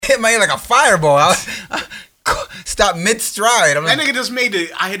hit my ear like a fireball. I stopped mid-stride. That nigga just made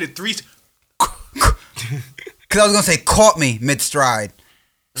it. I hit it 3. Because I was going to say caught me mid-stride.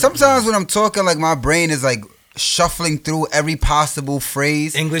 Sometimes when I'm talking, like, my brain is, like, shuffling through every possible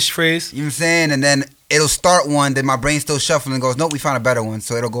phrase. English phrase. You know what I'm saying? And then it'll start one, then my brain's still shuffling and goes, nope, we found a better one.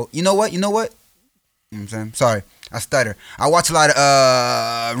 So it'll go, you know what? You know what? You know what I'm saying? Sorry. I stutter. I watch a lot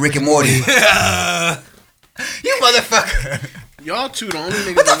of Rick and Morty. You motherfucker. Y'all two the only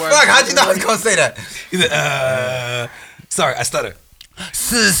niggas. What the fuck? How'd you know I was going to say that? Sorry, I stutter.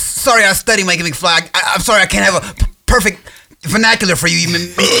 Sorry, I study Mikey McFly. I'm sorry, I can't have a perfect vernacular for you.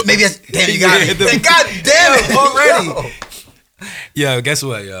 Maybe damn, you got it. God damn it already. Yo, guess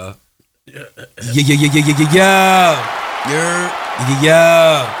what, y'all?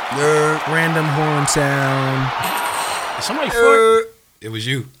 Yo. Random horn sound. Somebody fought. It was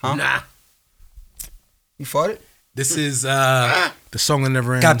you. Huh? Nah. You fought it? This is The song that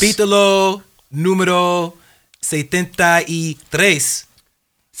never ends. capítulo número 73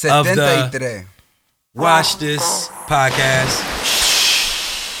 of the 73. Watch This podcast.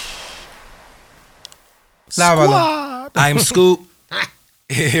 Lávalo. I am Scoop.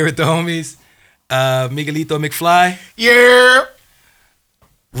 Here with the homies. Miguelito McFly. Yeah.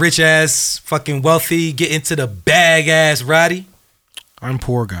 Rich ass, fucking wealthy, get into the bag ass Roddy. I'm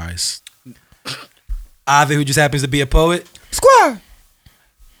poor, guys. Ave, who just happens to be a poet. Squad.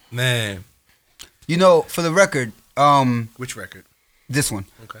 Man. You know, for the record, Which record? this one.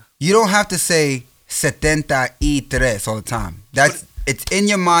 Okay. You don't have to say 73 all the time. It's in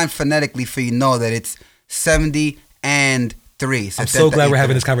your mind phonetically for you know that it's 70 and 3. I'm so glad we're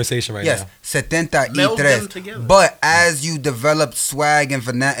having this conversation right yes, now. 73. Meld them together. But as you develop swag and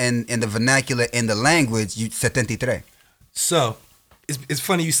the vernacular in the language, you 73. So, it's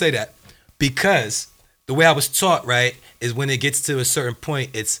funny you say that because the way I was taught, right, is when it gets to a certain point,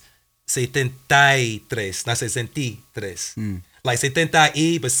 it's 73, not 63. Like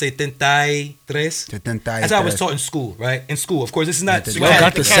 70 but 73. That's how I was taught in school, right? In school, of course, this is not. You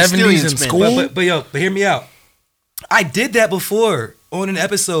got the 70s in school? But hear me out. I did that before on an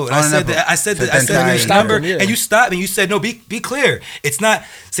episode. I said that number, and you stopped me. You said, no, be clear. It's not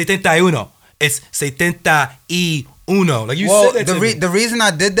 71. It's 71. Like you said that to me. The reason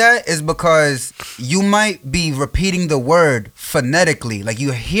I did that is because you might be repeating the word phonetically, like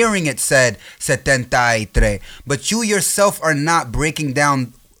you're hearing it said 73, but you yourself are not breaking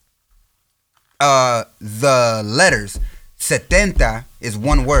down the letters. 70 is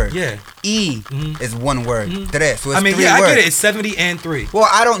one word. Yeah. E is one word. Tres. So it's I mean, three yeah, words. I get it. It's 70 and 3. Well,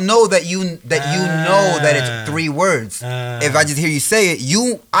 I don't know that you know that it's 3 words. If I just hear you say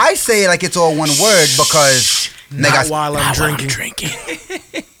it, I say it like it's all one word because Not while I'm drinking.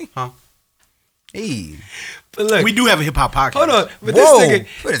 Huh? Hey. But look, We do have a hip hop podcast. hold on. But Whoa. this nigga,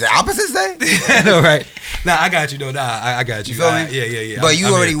 What is it? Opposites day? I know, right? Nah, I got you though. Nah, I got you. You feel me? Yeah. But you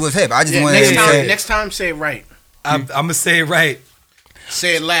I'm already here. was hip. I just Yeah, wanted to say. next time, say it right. I'm gonna say it right.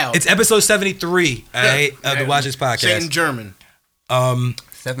 Say it loud. It's episode 73, all right, of the Watch This Say it in podcast. German.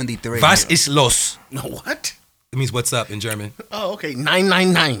 73. Was ist los? No, what? It means what's up in German. Oh, okay.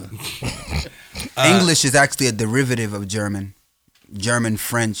 999. English is actually a derivative of German. German,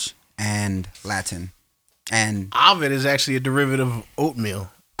 French, and Latin. And Ovid is actually a derivative of oatmeal.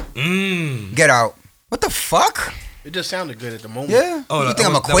 get out. What the fuck? It just sounded good at the moment. Yeah? Oh, you think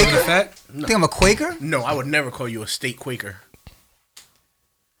I'm a that was the Quaker? fact? You think I'm a Quaker? No, I would never call you a state Quaker.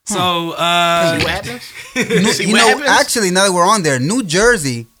 So, See what happens? See You what know, happens? actually, now that we're on there, New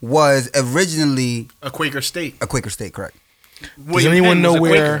Jersey was originally A Quaker state. a Quaker state, correct? Does anyone know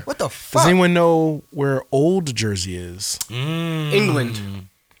where? What the fuck? Does anyone know where Old Jersey is? England.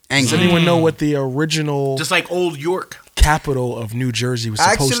 Does anyone know what the original Just like Old York. capital of New Jersey was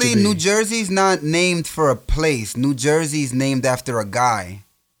supposed Actually, to be? New Jersey's not named for a place. New Jersey's named after a guy.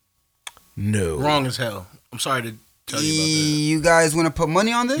 No. Wrong as hell. I'm sorry to tell you about You guys want to put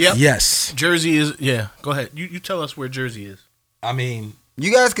money on this? Yep. Yes. that. Jersey is, yeah. Go ahead. You tell us where Jersey is. I mean,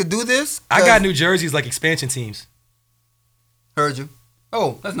 You guys could do this? I got New Jersey's like expansion teams. Heard you.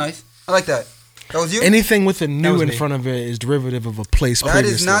 Oh, that's nice. I like that. That was you? Anything with a That new was in me. front of it is derivative of a place That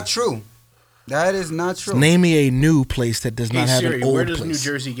previously. is not true. That is not true. Name me a new place that does Hey not have Siri, an old where does place. New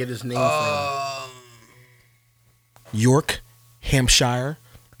Jersey get its name from? York, Hampshire,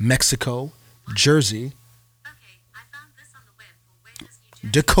 Mexico, Jersey,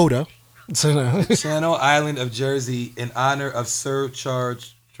 Dakota. Channel Island of Jersey in honor of Sir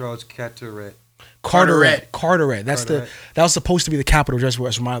Charles Carteret. Carteret. That was supposed to be the capital. Just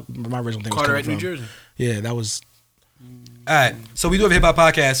where my original thing was Carteret, coming New from. Jersey. Yeah, that was. All right, so we do have a hip hop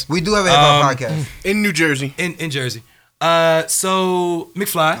podcast We do have a hip hop podcast. In New Jersey. in Jersey. So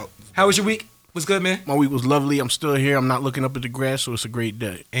McFly, how was your week? What's good, man? My week was lovely. I'm still here. I'm not looking up at the grass, so it's a great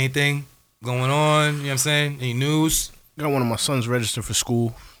day. Anything going on? You know what I'm saying? Any news? Got one of my sons registered for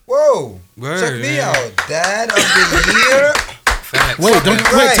school. Whoa. Word, Check me man. out. Dad of the year. Facts. Wait,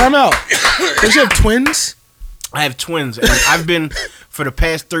 Right. time out. Don't you have twins? I have twins, and I've been for the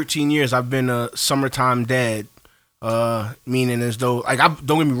past 13 years. I've been a summertime dad, meaning as though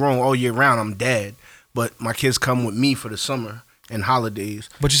don't get me wrong, all year round I'm dad, but my kids come with me for the summer and holidays.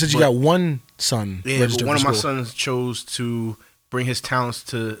 But you said you got one son. Yeah, but registered one for of my school. sons chose to bring his talents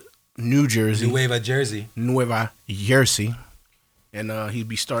to New Jersey, Nueva Jersey. Nueva Jersey, and he'd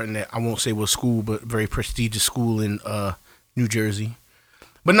be starting at, I won't say what school, but very prestigious school in New Jersey.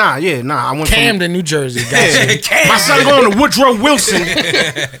 But I went Camden, New Jersey. from Gotcha. my son going to Woodrow Wilson.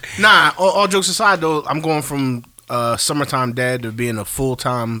 All jokes aside though, I'm going from summertime dad to being a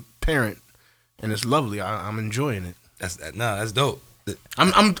full-time parent, and it's lovely. I'm enjoying it. That's dope.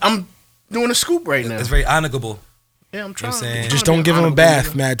 I'm doing a scoop right now. It's very honorable. Yeah, I'm You know trying. what I'm saying? Just don't give him a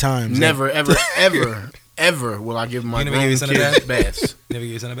bath mad times. Never, ever, ever will I give my You never gave your grown son a kids bath? baths. Never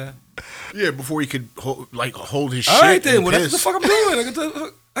get your son a bath? Yeah, before he could hold his All shit. right then. and Well, that's what the piss. fuck I'm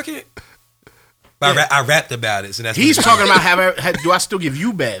doing. I can't. But I rapped about it, so that's. He's what talking about do I still give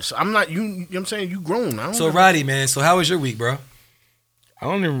you baths? I'm not. You know what I'm saying? You grown. I don't So know. Roddy, man. So how was your week, bro? I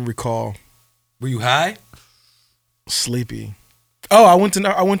don't even recall. Were you high? Sleepy. Oh, I went to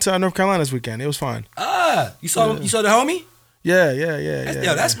North Carolina this weekend. It was fine. You saw the homie? Yeah.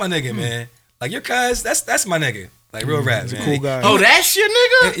 Yo, that's my nigga, man. Like your cuz, that's my nigga. Like real rap, He's a man. cool guy. Oh, that's your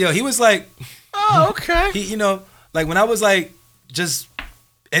nigga. Yo, he was like, Oh, okay. he, like when I was like just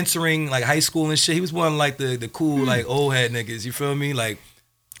entering like high school and shit, he was one of like the cool like old head niggas. You feel me? Like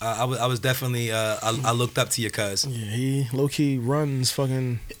I was definitely I looked up to your cuz. Yeah, he low key runs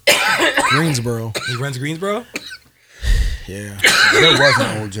fucking Greensboro. He runs Greensboro. Yeah. There was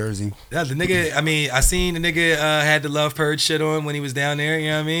an old Jersey. Yeah, the nigga. I mean, I seen the nigga had the Love Purge shit on when he was down there. You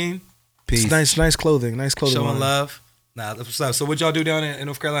know what I mean? Peace. It's nice clothing. Nice clothing. Showing line. love. Nah, that's what's up. So what y'all do down in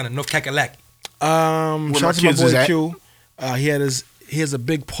North Carolina? North Kakalaki. Shout my out to my kids is boy at? Q. He has a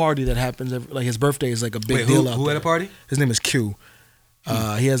big party that happens like his birthday is like a big Wait, deal who out had there. a party? His name is Q.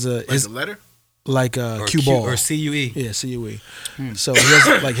 He has a Like his the letter? like Or Q ball or CUE? Yeah, CUE. So he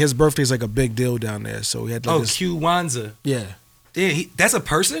has like his birthday is like a big deal down there. So he had like Oh, this, Q Wanza. yeah, Yeah, that's a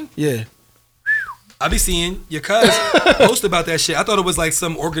person. yeah. I be seeing your cuz post about that shit. I thought it was like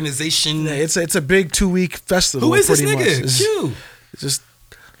some organization. Yeah, it's a big 2-week festival. Who is this pretty much. nigga? Q. It's just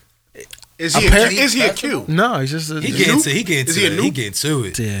Is he a Q? no, he's just He getting to Is he a it. noob? He getting to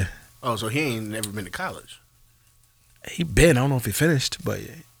it. yeah. Oh, so he ain't never been to college. He been. I don't know if he finished, but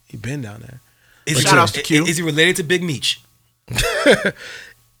he been down there. Is he, Shout outs to Q. Is he related to Big Meech?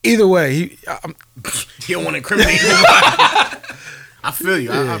 Either way, He don't want to incriminate nobody. I feel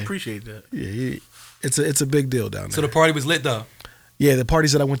you. I appreciate that. it's a big deal down there. So the party was lit though. Yeah, the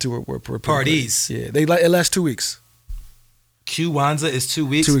parties that I went to were pretty Parties. good. Yeah, it lasts 2 weeks. Q Wanza is 2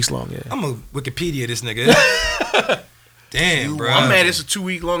 weeks. 2 weeks long. Yeah. I'm a Wikipedia this nigga. Damn, bro. I'm mad. It's a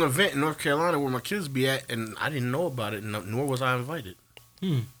 2-week-long event in North Carolina where my kids be at, and I didn't know about it, nor was I invited.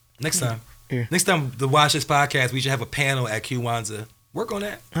 Next time. Yeah. Next time the Watch This podcast, we should have a panel at Q Wanza. Work on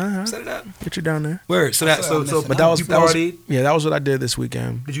that. Uh-huh. Set it up. Get you down there. Word. So that I'm missing But that was you that was partied. yeah, that was what I did this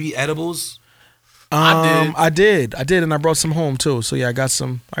weekend. Did you eat edibles? I did, and I brought some home too. So yeah, I got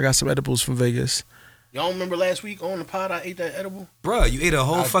some edibles from Vegas. Y'all remember last week on the pod I ate that edible? Bruh, you ate a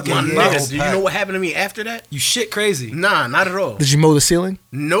whole fucking My yeah. box. nigga, do you know what happened to me after that? You shit crazy. Nah, not at all. Did you mow the ceiling?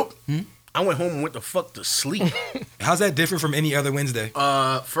 Nope. I went home and went the fuck to sleep. How's that different from any other Wednesday?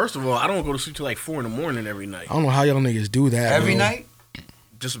 First of all, I don't go to sleep till like 4 a.m. every night. I don't know how y'all niggas do that. Every bro. night?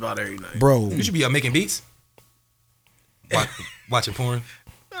 Just about every night. bro. You should be making beats. Watching porn.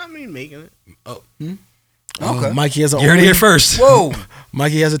 I mean, making it. Okay. Mikey has a You heard it here first. Whoa.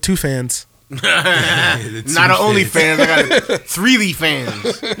 Mikey has a 2 fans. Not an OnlyFans. I got a 3D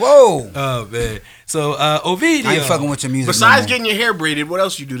fans. Whoa. Oh man. So Ovidio. I ain't fucking with your music. Besides no more. getting your hair braided, what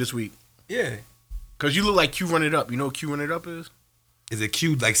else you do this week? Yeah. Because you look like Q Run It Up. You know what Q Run It Up is? Is it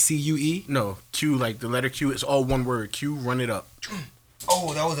Q like CUE? No, Q, like the letter Q. It's all one word. Q Run It Up.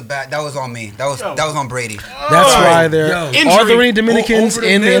 Oh, that was on me. That was on Brady. That's why there Yo. are Injury. there any Dominicans Over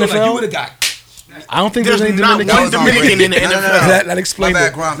in the nail, NFL. Like you would have got. I don't think there's any not Dominicans. one That was on Dominican Brady. in the No, no, NFL. no. That My explained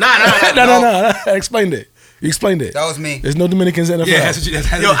bad, it. Gronk. Nah. No. Explained it. You explained it. That was me. There's no Dominicans in the NFL. Yeah, that's what you.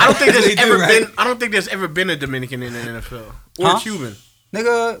 That's Yo, I don't think that's there's what they do, ever right? been. I don't think there's ever been a Dominican in the NFL or Huh? Cuban.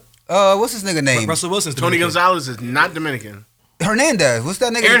 Nigga, what's his nigga name? Russell Wilson's Tony Dominican. Gonzalez is not Dominican. Hernandez. What's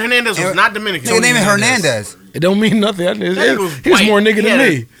that nigga? Aaron Hernandez was not Dominican. Nigga name is Tony Hernandez. It don't mean nothing. That nigga was He was white. more nigga He than had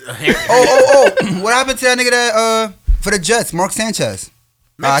me. a hair- Oh. What happened to that nigga that For the Jets, Mark Sanchez.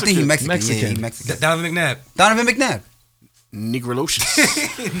 I think he's Mexican. Mexican. Yeah, he's Mexican. Donovan McNabb. Donovan McNabb. Negrolocious.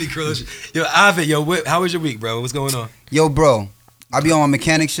 Yo, Ovid, how was your week, bro? What's going on? Yo, bro, I be on my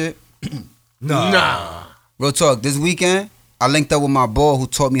mechanic shit. Nah. Real talk. This weekend, I linked up with my boy who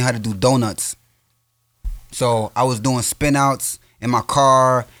taught me how to do donuts. So I was doing spin outs in my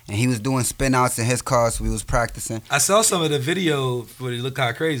car, and he was doing spin outs in his car, so we was practicing. I saw some of the video where it looked kind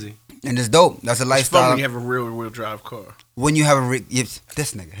of crazy. And it's dope. That's a It's fun lifestyle. when you have a real drive car. When you have this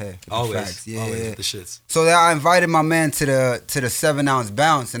nigga here. Always. Facts. Yeah. Always the shits. So then I invited my man to the 7-ounce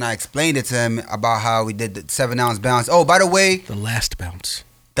bounce, and I explained it to him about how we did the 7-ounce bounce. Oh, by the way, The last bounce.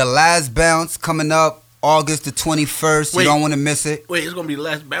 the last bounce coming up August the 21st. Wait. You don't want to miss it. Wait, it's gonna be the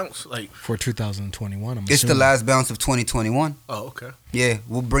last bounce. Like, For 2021, I'm It's the assuming. last bounce of 2021. oh, okay. Yeah,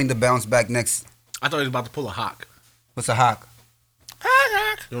 we'll bring the bounce back next. I thought he was about to pull a hawk. What's a hawk?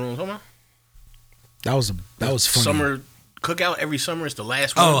 You know what I'm talking about? That was funny. Summer cookout every summer. It's the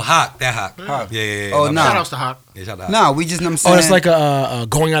last one. Oh, Hawk. That Hawk. Hawk. Yeah. Oh, My nah. bad. Shout outs to Hawk. Yeah, shout out. Nah, we just know what I'm saying. Oh, it's like a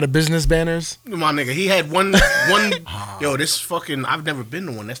going out of business banners. My nigga, he had one. Yo, this fucking. I've never been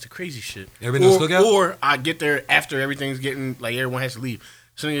to one. That's the crazy shit. Ever been to a cookout? Or I get there after everything's getting like everyone has to leave.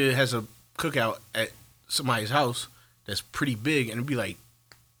 So nigga has a cookout at somebody's house that's pretty big, and it'd be like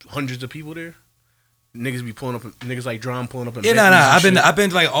hundreds of people there. Niggas be pulling up. Niggas like Drum pulling up. In Yeah, Bentleys and I've been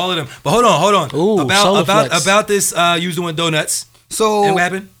to like all of them. But hold on. Ooh, solar flex. about this. You was doing donuts. So And what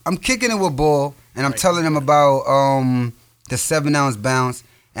happened? I'm kicking it with Bull, and I'm telling him about the 7-ounce bounce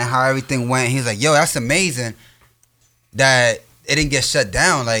and how everything went. He's like, "Yo, that's amazing that it didn't get shut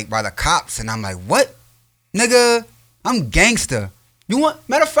down like by the cops." And I'm like, "What, nigga? I'm gangster. You want?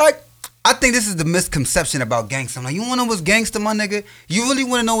 Matter of fact, I think this is the misconception about gangster. I'm like, you want to know what's gangster, my nigga? You really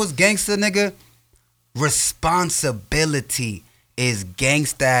want to know what's gangster, nigga? Responsibility is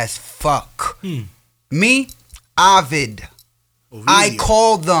gangsta as fuck. Me, Ovid. Ovidio. I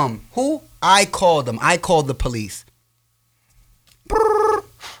called them. Who? I called them. I called the police. Brrr.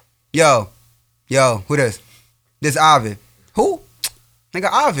 Yo, who this? This Ovid. Who? Nigga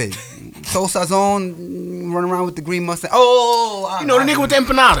Ovid. Soul Sazon, running around with the green Mustang. Oh, You know the nigga with the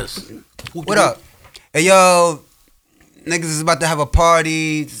empanadas. what up? Hey, yo, niggas is about to have a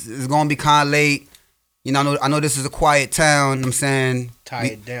party. It's gonna be kind of late. You know, I know this is a quiet town. You know what I'm saying. Tie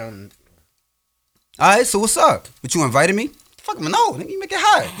it down. All right, so what's up? But you invited me? Fuck no, nigga, you make it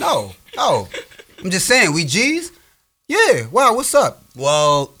hot. No. I'm just saying, we G's? Yeah, wow, what's up?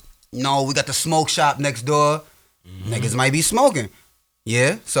 Well, no, we got the smoke shop next door. Niggas might be smoking.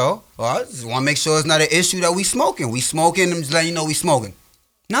 Yeah, so, well, I just want to make sure it's not an issue that we smoking. We smoking, I'm just letting you know we smoking.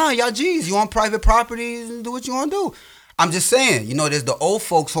 Nah, y'all G's, you on private properties, do what you want to do. I'm just saying, you know, there's the old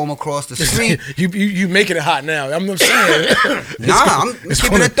folks home across the street. you making it hot now. I'm saying. I'm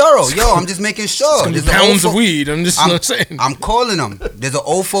keeping it thorough. Yo, I'm just making sure. It's There's an pounds old of weed. I'm just saying. I'm calling them. There's an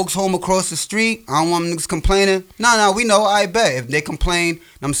old folks home across the street. I don't want niggas complaining. Nah, we know. I bet. If they complain,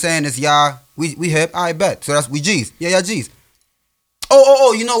 I'm saying it's y'all. We hip. I bet. So that's we G's. Yeah, y'all G's.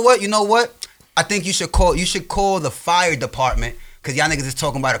 Oh. You know what? I think you should call the fire department because y'all niggas is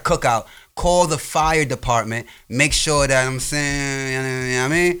talking about a cookout. Call the fire department. Make sure that I'm saying. You know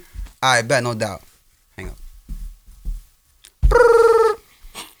what I mean? I bet, no doubt. Hang up.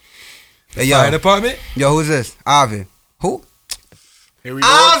 Hey, yo. Fire department. Yo, who's this? Ovid. Who? Here we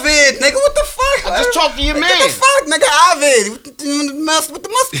go. Ovid, nigga, what the fuck? I just talked to your man. What the fuck, nigga, Ovid? With the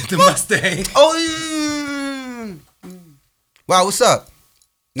Mustang. The Mustang. Oh, wow, what's up?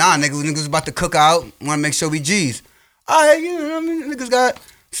 Nah, niggas about to cook out. Want to make sure we G's. All right, you know what I mean? Niggas got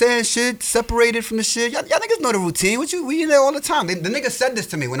saying shit, separated from the shit. Y'all niggas know the routine. We in there all the time. The nigga said this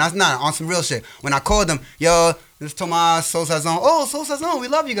to me when I was on some real shit. When I called them, yo, this is Tomas, Soul Sazon. Oh, Soul Sazon, we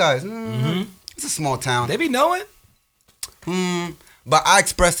love you guys. It's a small town. They be knowing. But I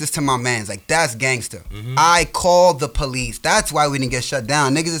expressed this to my mans, like, that's gangster. I called the police. That's why we didn't get shut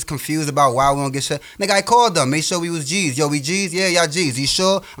down. Niggas is confused about why we don't get shut. Nigga, I called them. Made sure we was G's. Yo, we G's? Yeah, y'all G's. You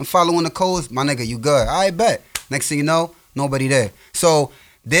sure? I'm following the codes? My nigga, you good. I bet. Next thing you know, nobody there. So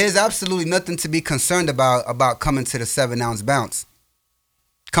there's absolutely nothing to be concerned about coming to the 7-ounce bounce.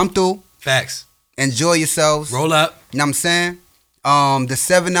 Come through. Facts. Enjoy yourselves. Roll up. You know what I'm saying? The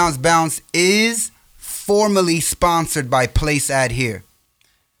 7-ounce bounce is formally sponsored by Place Ad Here.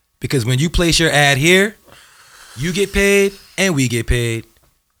 Because when you place your ad here, you get paid and we get paid.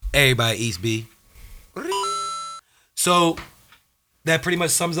 Everybody eats B. So that pretty much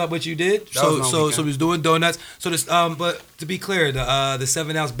sums up what you did. So we was doing donuts. So this but to be clear, the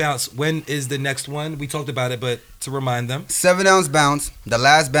 7-ounce bounce, when is the next one? We talked about it, but to remind them. 7-ounce bounce, the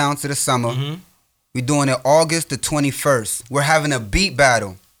last bounce of the summer. We doing it August the 21st. We're having a beat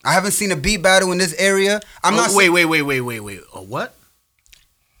battle. I haven't seen a beat battle in this area. I'm not. Wait. A what?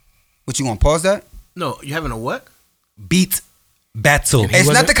 What you want? Pause that. No, you having a what? Beat battle. It's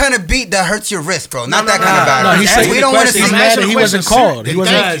not the kind of beat that hurts your wrist, bro. Not that kind of battle. No, he said we don't want to he's see. mad that he wasn't called. He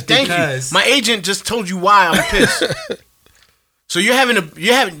wasn't. Thank you. My agent just told you why I'm pissed. So you're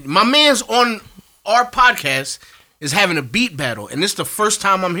having my man's on our podcast is having a beat battle, and this is the first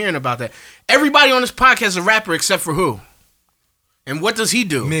time I'm hearing about that. Everybody on this podcast is a rapper except for who? And what does he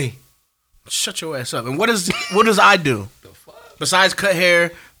do? Me. Shut your ass up. And what does I do? Besides cut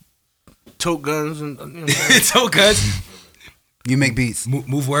hair, tote guns, and Tote guns. You make beats.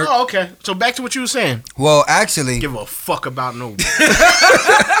 Move work. Oh, okay. So back to what you were saying. Well, actually, Give a fuck about no.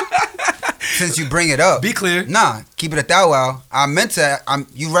 since you bring it up, Be clear. Nah, keep it at that while. I meant to.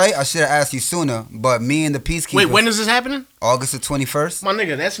 You right. I should have asked you sooner. But me and the Peacekeepers. Wait, when is this happening? August the 21st. My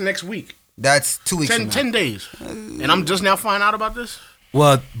nigga, that's next week. That's 2 weeks. from now. 10 days. And I'm just now finding out about this?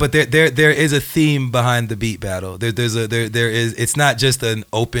 Well, but there is a theme behind the beat battle. There is. It's not just an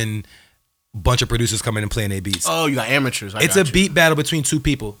open bunch of producers coming and playing their beats. Oh, you got amateurs. It's a beat battle between two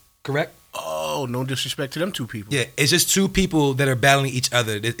people. Correct. Oh, no disrespect to them two people. Yeah, it's just two people that are battling each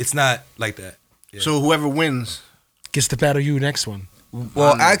other. It's not like that. Yeah. So whoever wins. Gets to battle you next one.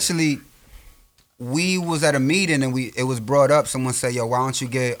 Well, actually, we was at a meeting and it was brought up. Someone said, "Yo, why don't you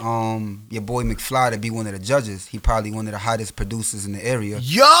get your boy McFly to be one of the judges? He probably one of the hottest producers in the area."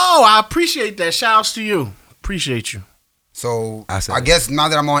 Yo, I appreciate that. Shout outs to you. Appreciate you. So I said I it. guess now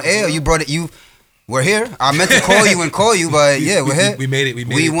that I'm on air, you brought it. We're here. I meant to call you, but yeah, we're here. We made it.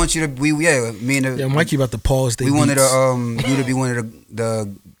 We want you to. Me and the. Yeah, Mikey about to pause. We wanted you to be one of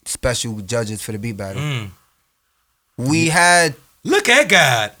the special judges for the beat battle. We had. Look at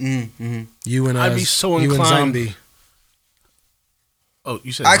God. You and I'd be so you and inclined- Zombie. Oh,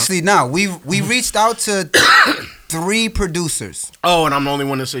 you said Actually, no. We reached out to 3 producers. Oh, and I'm the only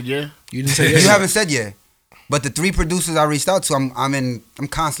one that said yeah. You didn't say You yes. haven't said yet. But the 3 producers I reached out to, I'm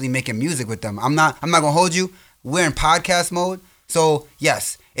constantly making music with them. I'm not gonna hold you. We're in podcast mode. So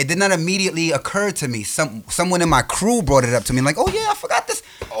yes, it did not immediately occur to me. Someone in my crew brought it up to me, like, oh yeah, I forgot this.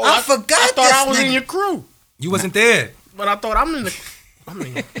 I forgot I this. thought I was nigga. in your crew. You wasn't there. But I thought I'm in the. I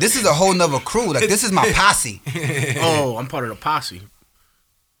mean, This is a whole nother crew. Like this is my posse. oh, I'm part of the posse.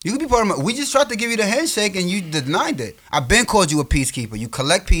 You could be part of my. We just tried to give you the handshake and you denied it. I've been called you a peacekeeper. You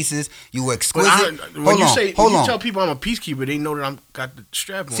collect pieces. You were But exquisite. when you Hold on. tell people I'm a peacekeeper, they know that I'm got the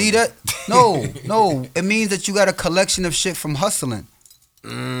strap on. See that? No. It means that you got a collection of shit from hustling.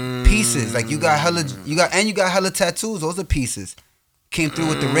 Pieces. Like you got hella tattoos. Those are pieces. Came through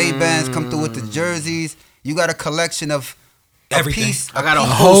with the Ray-Bans, come through with the jerseys. You got a collection of Everything. piece. I got a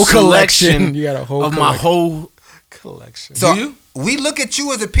whole whole collection. collection. You got a whole of my collection. whole. collection. So Do you? we look at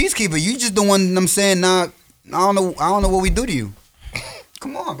you as a peacekeeper. You just the one I'm saying, nah, I don't know what we do to you.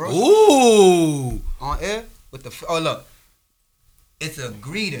 Come on, bro. Ooh. On air with the look. It's a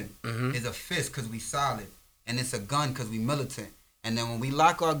greeting. It's a fist because we solid. And it's a gun because we militant. And then when we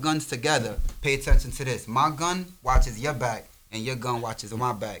lock our guns together, pay attention to this. My gun watches your back and your gun watches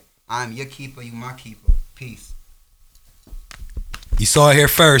my back. I'm your keeper, you my keeper. Peace. You saw it here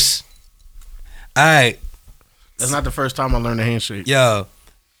first. All right. That's not the first time I learned a handshake. Yo.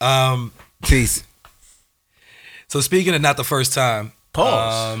 Peace. So speaking of not the first time.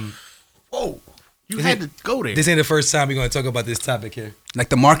 Pause. Whoa. You Is had it- to go there. This ain't the first time we're going to talk about this topic here. Like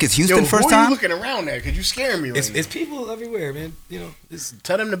the Marcus Houston Yo, first who are you time? looking around at? Because you scaring me right now. It's people everywhere, man. You know, it's,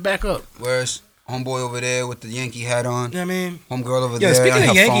 Tell them to back up. Where's homeboy over there with the Yankee hat on? you know what I mean? Homegirl over Yo, there. speaking on of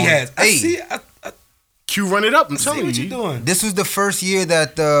her Yankee phone. hats, I Hey, see Q, run it up. I'm see telling what you. you doing. this was the first year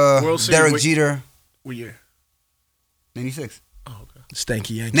that World Series, Derek wait. Jeter, What year? 96. Oh, okay.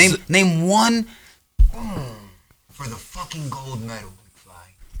 Stanky Yankees. Name one for the fucking gold medal.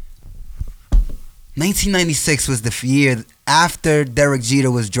 1996 was the year after Derek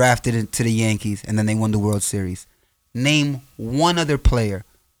Jeter was drafted into the Yankees, and then they won the World Series. Name one other player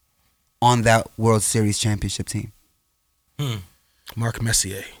on that World Series championship team. Mark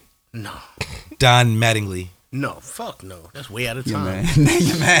Messier. No. Don Mattingly. No. Fuck no. That's way out of Yeah, time. man.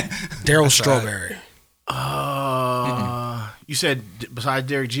 Yeah, man. Daryl Strawberry. You said besides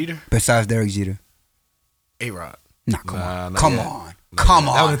Derek Jeter? Besides Derek Jeter. A-Rod. Nah, come Nah, on. not Come yet. on. Come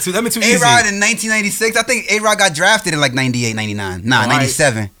That on. was too easy. A-Rod in 1996. I think A-Rod got drafted in like 98, 99. Nah, All right.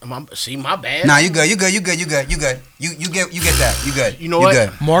 97. See, my bad. Nah, you good. You get that. You good. You know You what?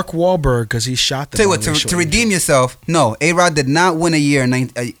 good. Mark Wahlberg, because he shot the Tell you what, ball to redeem yourself, no, A-Rod did not win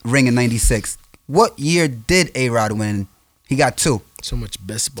a ring in 96. What year did A-Rod win? He got 2. So much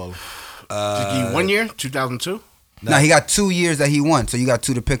baseball. Did you 1 year? 2002? No, he got 2 years that he won, so you got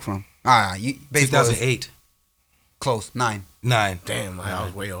 2 to pick from. All right, baseball is 2008. Close. 9. 9. Damn, I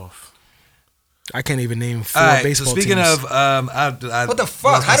was way off. I can't even name 4 All right, baseball so speaking teams. of, I What the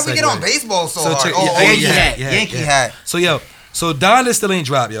fuck? lost my How did we get segue. on baseball so hard? check- Yankee hat. Yankee hat. So Donda still ain't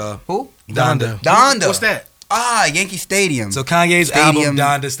dropped, y'all. Who? Donda. Donda. What's that? Yankee Stadium. So Kanye's Stadium. album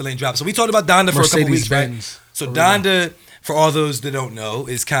Donda still ain't dropped. So we talked about Donda for a couple weeks, right? Mercedes-Benz. So Donda, for all those that don't know,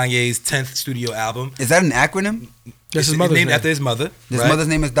 is Kanye's 10th studio album. Is that an acronym? That's his It's mother's named name. after his mother. His right? mother's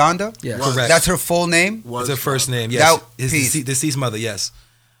name is Donda? Yes. Correct. That's her full name? It's her first name. Yes, Doubt his Peace. deceased mother. Yes.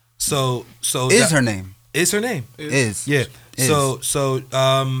 So Is her name? Is her name? Is. Yeah. Is. So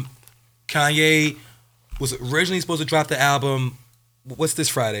Kanye was originally supposed to drop the album. What's this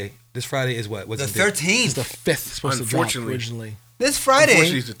Friday? This Friday is what? What's The the date? 13th. It's the 5th supposed to drop Unfortunately. originally. This Friday.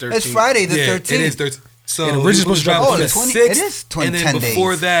 Unfortunately, it's the 13th. It's Friday the Yeah, 13th. it is 13th. So Yeah, the he was original's supposed to drop on the the 20 6th, it is 20 and then 10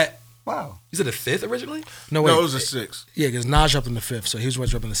 before days. that, Wow. is it the 5th originally? No, wait. No, it was a 6. Yeah, because Nas dropped on the 5th, so he was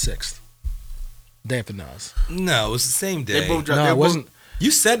dropping the 6th. Day after Nas. No, it was the same day. They both dropped. No, they it wasn't. You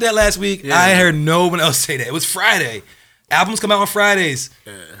said that last week. Yeah. I heard no one else say that. It was Friday. Albums come out on Fridays.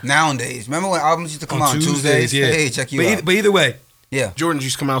 Nowadays. Remember when albums used to come out on Tuesdays? Yeah. Hey, check you but out. But either way, Yeah. Jordans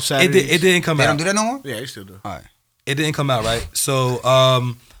used to come out it, Saturdays. it didn't come They out. don't do that no more? Yeah, they still do. All right. It didn't come out, right? So,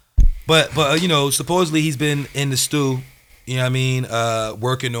 but you know, supposedly he's been in the stew. You know what I mean?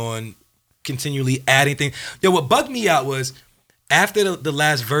 Working on continually adding things. Yo, what bugged me out was after the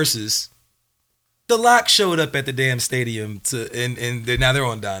last verses, The Lock showed up at the damn stadium and now they're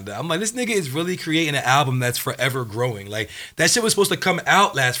on Donda. I'm like, this nigga is really creating an album that's forever growing. Like that shit was supposed to come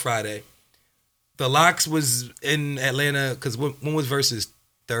out last Friday. The Locks was in Atlanta because when was verses?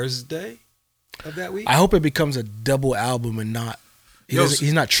 Thursday of that week. I hope it becomes a double album and not. Yo,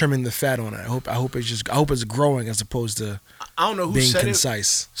 He's not trimming the fat on it. I hope it's growing as opposed to I don't know who being said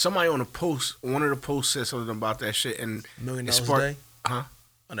concise. it. Somebody on a post, one of the posts said something about that shit, and $1 million it a sparked- day? Huh?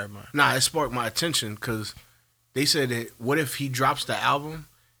 Oh, never mind. Nah, it sparked my attention because they said that what if he drops the album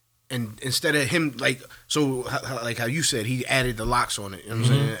and instead of him like how you said he added the locks on it, you know what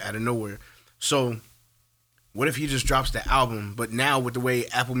I'm saying, out of nowhere. So what if he just drops the album, but now with the way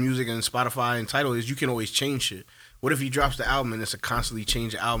Apple Music and Spotify and Tidal is, you can always change shit. What if he drops the album and it's a constantly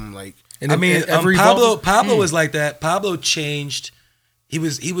change album? Like And I mean, every Pablo was like that. Pablo changed. It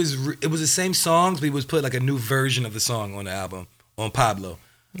was the same songs, but he was put like a new version of the song on the album on Pablo.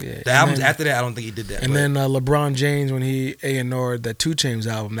 Yeah, The albums after that, I don't think he did that. And but- then LeBron James, when he A&R'd that 2 Chainz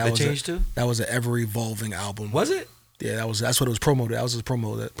album, That changed too? That was an ever evolving album. Was it? Yeah, that's what it was promoted. That was his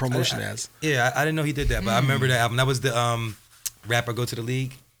promotion as. Yeah, I didn't know he did that, but I remember that album. That was the Rapper Go to the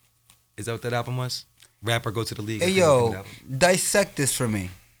League. Is that what that album was? Rapper Go to the League. Hey, yo, dissect this for me.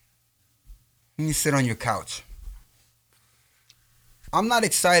 Let me sit on your couch. I'm not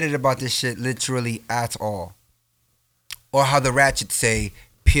excited about this shit literally at all. Or how the ratchet say,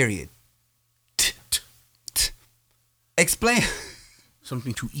 period. Explain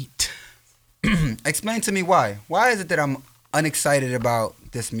something to eat. explain to me why. Why is it that I'm unexcited about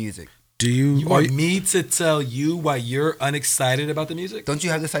this music? Do you? You want me to tell you why you're unexcited about the music? Don't you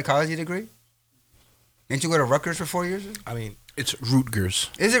have the psychology degree? Didn't you go to Rutgers for 4 years? I mean, It's Rutgers.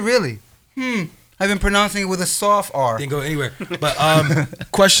 Is it really? I've been pronouncing it with a soft R. didn't go anywhere. But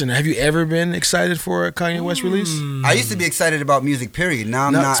Question: have you ever been excited for a Kanye West release? I used to be excited about music, period. Now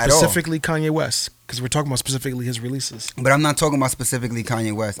I'm not at all. specifically Kanye West, because we're talking about specifically his releases. But I'm not talking about specifically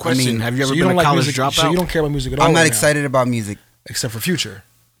Kanye West. Question: I mean, have you ever So been you don't a like college music? dropout? So you don't care about music at all? I'm not right now, excited about music. except for Future.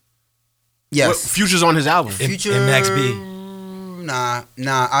 Yes. What, Future's on his album. Future and Max B. Nah,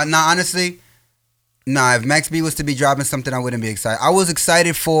 honestly. Nah, if Max B was to be dropping something, I wouldn't be excited. I was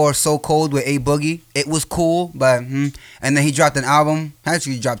excited for So Cold with A Boogie. It was cool, but and then he dropped an album.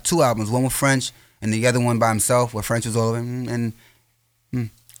 Actually, he dropped 2 albums. One with French and the other one by himself, where French was all over. And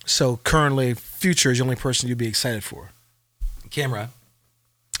So currently, Future is the only person you'd be excited for. Cameron,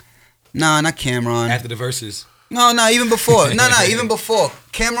 nah, not Cameron. after the verses. No, even before. No, even before.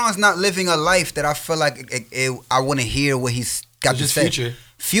 Cameron's not living a life that I feel like I want to hear what he's got to Just say.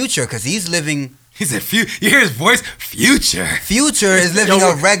 Future. Because he's living. He said, you hear his voice? Future. Future is living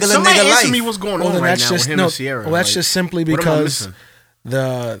Yo, a regular somebody nigga answer life. me what's going Well, on then right that's now just with him no. and Sierra. Well, that's Like, just simply what am I because missing?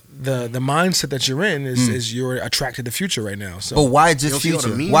 the mindset that you're in is you're attracted to Future right now. So But why You just don't see all the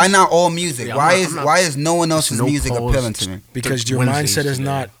Future? memes? Why not all music? Yeah, why I'm not- why is no one else's no music pause. appealing to me? because your Wednesdays mindset is today.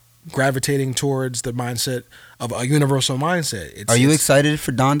 not gravitating towards the mindset of a universal mindset. Are you it's- excited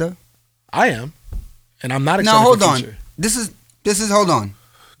for Donda? I am, and I'm not excited. Now hold for on. Future. This is hold on.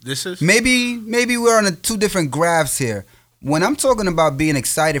 This is Maybe we're on 2 different graphs here. When I'm talking about being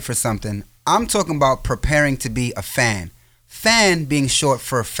excited for something, I'm talking about preparing to be a fan. Fan being short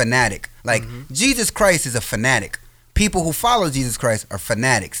for fanatic. Like Jesus Christ is a fanatic. People who follow Jesus Christ are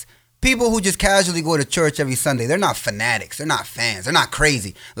fanatics. people who just casually go to church every Sunday, they're not fanatics. They're not fans. They're not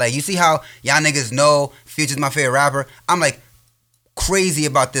crazy. Like, you see how y'all niggas know Future's my favorite rapper? I'm like crazy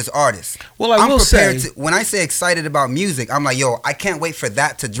about this artist. Well, I will say, when I say excited about music, I'm like, yo, I can't wait for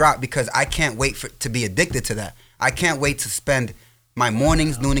that to drop because I can't wait to be addicted to that. I can't wait to spend my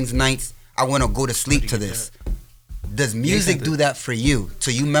mornings, noonings, nights. I want to go to sleep to this. Does music do that for you?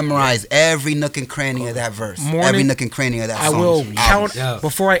 So you memorize every nook and cranny of that verse, every nook and cranny of that song. I will counter.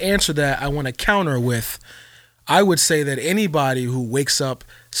 Before I answer that, I want to counter with, I would say that anybody who wakes up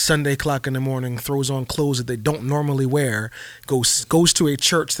Sunday clock in the morning, throws on clothes that they don't normally wear, goes to a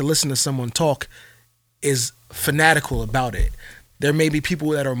church to listen to someone talk, is fanatical about it. There may be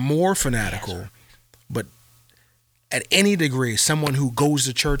people that are more fanatical, but at any degree, someone who goes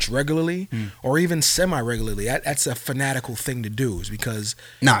to church regularly or even semi-regularly, that's a fanatical thing to do, is because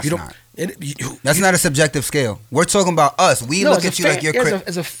you don't. That's not a subjective scale. We're talking about us. We look at you like you're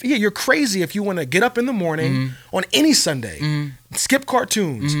crazy. You're crazy if you want to get up in the morning on any Sunday, skip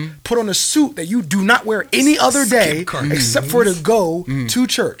cartoons, put on a suit that you do not wear any other day except for to go to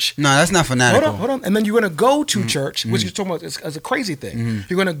church. No, that's not fanatical. Hold on. And then you're going to go to church, which you're talking about as a crazy thing.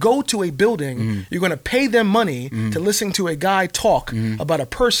 You're going to go to a building. You're going to pay them money to listen to a guy talk about a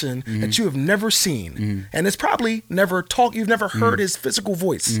person that you have never seen. And it's probably you've never heard his physical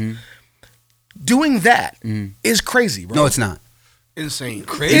voice. Doing that is crazy, bro. No, it's not. Insane.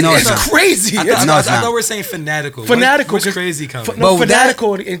 Crazy? No, it's crazy. I thought we were saying fanatical. Fanatical. Where's crazy coming? No,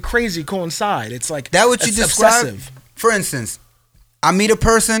 fanatical and crazy coincide. It's like that what you describe. Obsessive. For instance, I meet a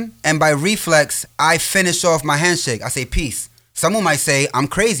person and by reflex, I finish off my handshake. I say peace. Someone might say I'm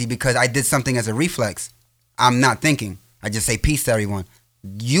crazy because I did something as a reflex. I'm not thinking. I just say peace to everyone.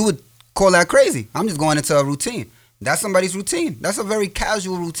 You would call that crazy. I'm just going into a routine. That's somebody's routine. That's a very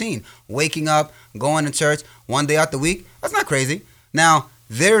casual routine. Waking up, going to church, one day out the week. That's not crazy. Now,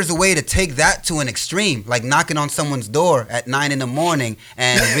 there's a way to take that to an extreme, like knocking on someone's door at 9 a.m.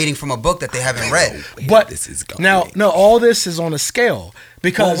 and reading from a book that they haven't read. But now, all this is on a scale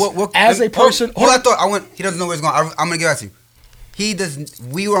because as a person, he doesn't know where it's going. I'm gonna give that to you. He doesn't.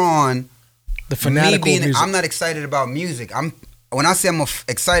 We were on the fanatical music. I'm not excited about music. When I say I'm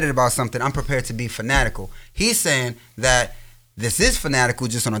excited about something, I'm prepared to be fanatical. He's saying that this is fanatical,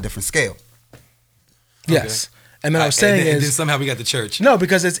 just on a different scale. Yes. Okay. And then I was saying and then somehow we got the church. No,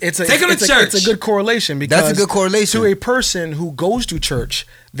 because it's a good correlation. Because that's a good correlation. To a person who goes to church,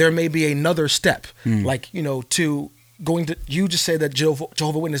 there may be another step, like to going to. You just say that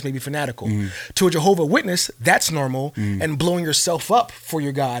Jehovah Witness may be fanatical. To a Jehovah Witness, that's normal, and blowing yourself up for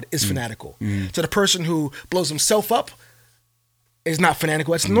your God is fanatical. To the person who blows himself up is not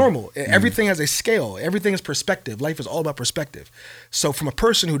fanatical. That's normal. Everything has a scale. Everything is perspective. Life is all about perspective. So from a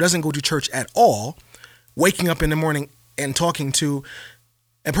person who doesn't go to church at all, waking up in the morning and talking to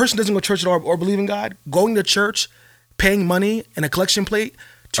a person who doesn't go to church at all or believe in God, going to church, paying money and a collection plate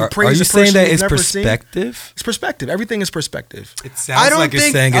to praise a person you've never seen. Are you saying that it's perspective? It's perspective. Everything is perspective. It sounds like you're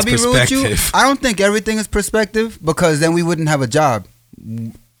saying it's perspective. I don't think everything is perspective because then we wouldn't have a job.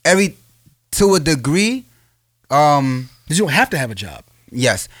 To a degree, you don't have to have a job.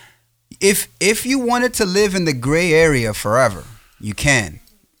 Yes. If you wanted to live in the gray area forever, you can.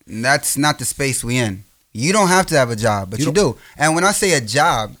 And that's not the space we in. You don't have to have a job, but you do. And when I say a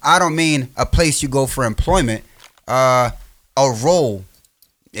job, I don't mean a place you go for employment. A role.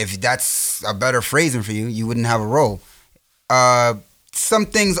 If that's a better phrasing for you, you wouldn't have a role. Some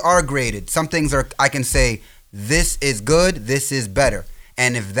things are graded. Some things are, I can say, this is good, this is better.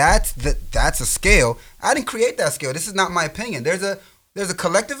 And if that's a scale, I didn't create that scale. This is not my opinion. There's a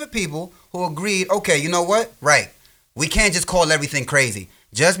collective of people who agreed, okay, you know what? Right. We can't just call everything crazy.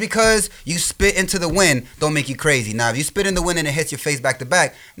 Just because you spit into the wind don't make you crazy. Now, if you spit in the wind and it hits your face back to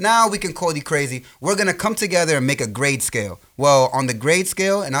back, now we can call you crazy. We're going to come together and make a grade scale. Well, on the grade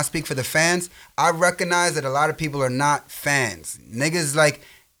scale, and I speak for the fans, I recognize that a lot of people are not fans. Niggas like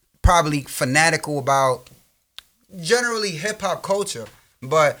probably fanatical about generally hip-hop culture.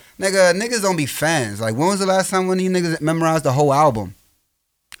 But, niggas don't be fans. Like, when was the last time one of you niggas memorized the whole album?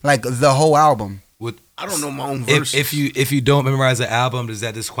 Like, the whole album. I don't know my own verses. If you don't memorize the album, does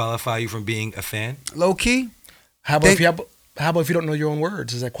that disqualify you from being a fan? Low key. How about if you don't know your own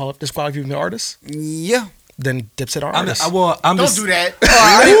words? Does that disqualify you from the artist? Yeah. Then Dipset are artists. Don't do that.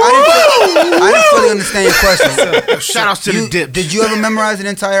 I didn't fully understand your question. Shout outs to the Dips. Did you ever memorize an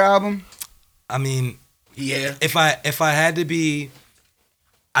entire album? I mean, yeah. If I had to be,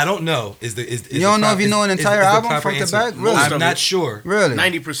 I don't know. You don't know if you know an entire album front to back? Really? I'm not sure. Really?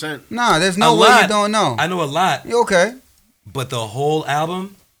 90%. Nah, there's no way you don't know. I know a lot. You okay? But the whole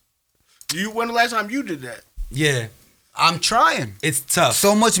album? When the last time you did that? Yeah. I'm trying. It's tough.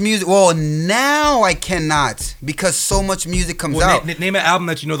 So much music. Well, now I cannot because so much music comes out. Name an album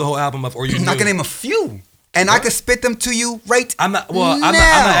that you know the whole album of, or you. I can name a few, and I can spit them to you right. I'm not. Well, now. I'm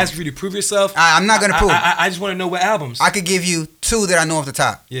not asking for you to prove yourself. I'm not gonna prove. I just want to know what albums. I could give you two that I know off the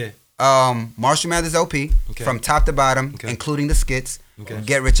top. Yeah. Marshall Mathers LP, Okay. from top to bottom, Okay. including the skits. Okay.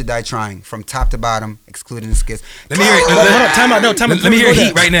 Get Rich or Die Trying, from top to bottom, excluding the skits. Let me hear it. Hold up, time out. No, time out. Let me hear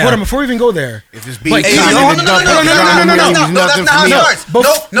Heat right now. Hold on, before we even go there. If it's Wait, beat, Hey, Kanye, no, Kanye, no, the no, no, double no, no, no, drama no, no, means no, no, that's nothing not how for it me. starts.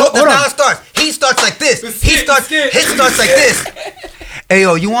 Both- No, hold that's not on. how it starts. He starts like this. He starts. skit. He starts like this. Hey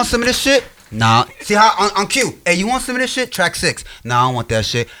yo, you want some of this shit? Nah. See how on cue? Hey, you want some of this shit? Track 6. Nah, I don't want that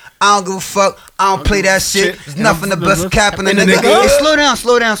shit. I don't give a fuck. I don't play that shit. There's nothing to bust cap in the nigga. Hey, slow down,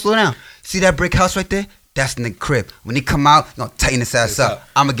 slow down, slow down. See that brick house right there? That's in the crib. When he come out, gonna tighten his ass up.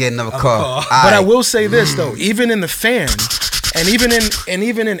 I'ma get another car. But I will say this though, even in the fan, and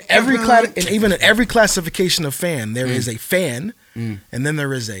even in every classification of fan, there is a fan, and then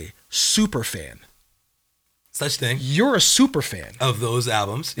there is a super fan. Such thing You're a super fan. of those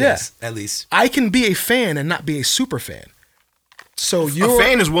albums. Yeah. Yes, at least. I can be a fan and not be a super fan. So you're A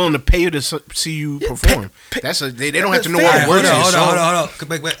fan is willing to pay you to see you perform. They don't have to know all fan. the words of your Hold song.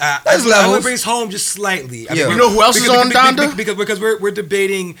 on. Wait, I That's want levels. to bring this home just slightly. Yeah. You know who else is on Donda? Because we're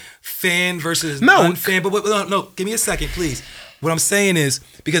debating fan versus No. non-fan. But no, give me a second, please. What I'm saying is,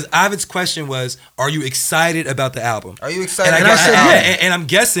 because Ivan's question was, are you excited about the album? Are you excited And about I the said, album? yeah. And I'm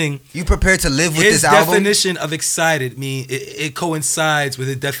guessing You prepared to live with his this album? definition of excited it coincides with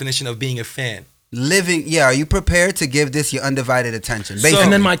his definition of being a fan. Living, yeah. Are you prepared to give this your undivided attention? So- Basically.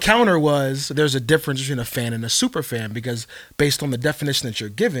 And then my counter was there's a difference between a fan and a super fan because based on the definition that you're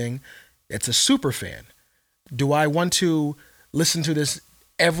giving, it's a super fan. Do I want to listen to this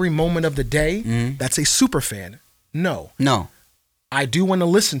every moment of the day? That's a super fan. No. No. I do want to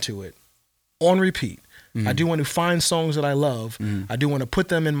listen to it on repeat. I do want to find songs that I love. I do want to put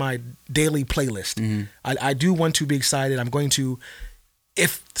them in my daily playlist. I do want to be excited. I'm going to,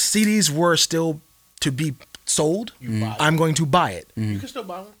 if CDs were still to be sold, I'm going to buy it. You can still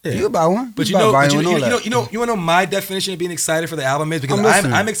buy one. Yeah. You about one? But you you about know, vinyl and all that. you want to know my definition of being excited for the album is because I'm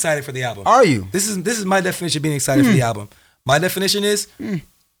listening. I'm excited for the album. Are you? This is my definition of being excited for the album. My definition is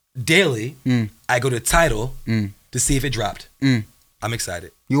daily. I go to Tidal to see if it dropped. I'm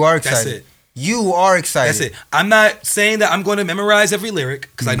excited. You are That's excited. it. You are excited. That's it. I'm not saying that I'm going to memorize every lyric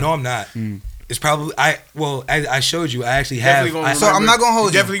because I know I'm not. It's probably I showed you. I actually have. Definitely gonna So I'm not gonna hold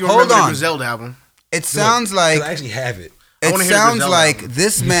you. Definitely gonna Hold remember on. the Griselda album. It sounds like I actually have it. it wanna hear the sounds Griselda like album.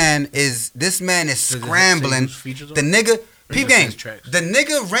 this man is it say scrambling. who's features on The nigga, peep it game. says tracks? The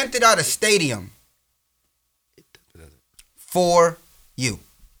nigga rented out a stadium for you.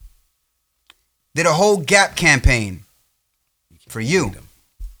 Did a whole Gap campaign for you,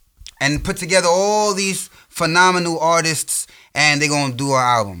 and put together all these phenomenal artists, and they gonna do an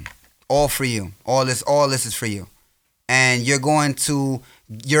album, all for you. All this is for you, and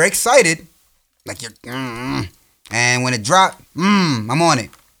you're excited, like you're, and when it drop, I'm on it,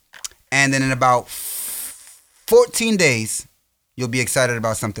 and then in about 14 days, you'll be excited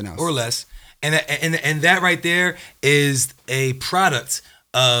about something else. Or less. And that right there is a product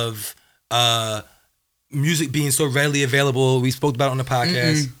of music being so readily available. We spoke about it on the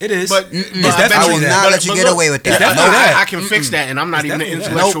podcast. It is. But it's I definitely will that. not let you get away with that. It's definitely Nope. that. I can fix that, and I'm not even an definitely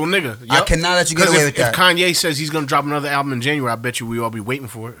that. intellectual nigga. I Yup. cannot let you get 'Cause away if, with that. If Kanye says he's gonna drop another album in January, I bet you we all be waiting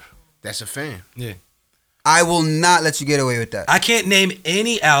for it. That's a fan. Yeah. I will not let you get away with that. I can't name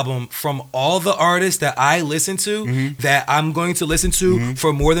any album from all the artists that I listen to that I'm going to listen to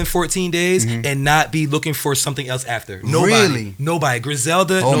for more than 14 days and not be looking for something else after. Nobody. Really? Nobody.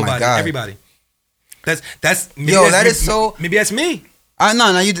 Griselda, Oh my nobody. God. Everybody. That's maybe Yo, that's, that is so- Maybe that's me.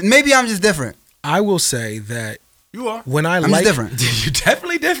 Maybe I'm just different. I will say that You are. when I I'm like, just different. You're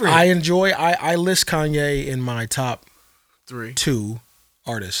definitely different. I list Kanye in my top 3. 2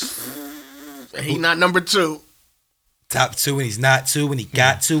 artists. He not number 2. Top 2 and he's not 2 and he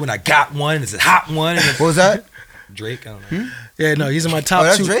got 2 and I got 1 and it's a hot 1 and What was that? Drake, I don't know. Yeah, no, he's in my top Oh,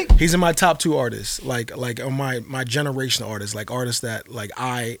 that's 2. Drake? He's in my top 2 artists, like on my generation artists, like artists that like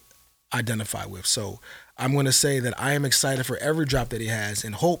I identify with. So I'm going to say that I am excited for every drop that he has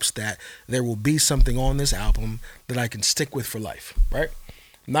in hopes that there will be something on this album that I can stick with for life, right?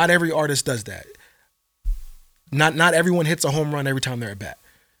 Not every artist does that. Not everyone hits a home run every time they're at bat.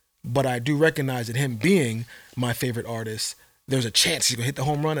 But I do recognize that him being my favorite artist, there's a chance he's going to hit the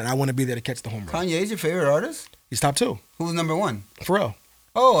home run and I want to be there to catch the home run. Kanye's your favorite artist? He's top 2. Who's number 1? Pharrell.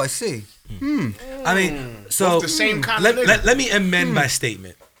 Oh, I see. I mean, so Both the same kind of nigga. let me amend my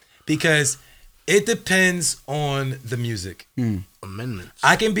statement because it depends on the music. Amendments.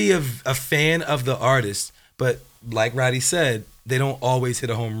 I can be a fan of the artist, but like Roddy said, they don't always hit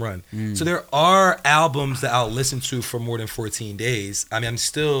a home run. So there are albums that I'll listen to for more than 14 days. I mean, I'm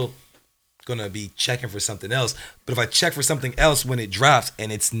still gonna be checking for something else. But if I check for something else when it drops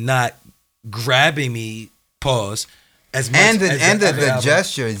and it's not grabbing me, pause, as much And as the other album-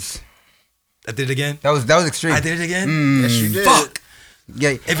 gestures. I did it again. That was extreme. I did it again. Yes, you did. Fuck. Yeah,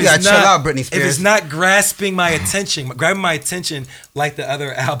 If you gotta it's chill not, out, Britney Spears. if it's not grasping my attention, grabbing my attention like the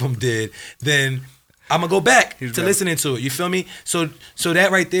other album did, then I'm gonna go back to better. listening to it. You feel me? So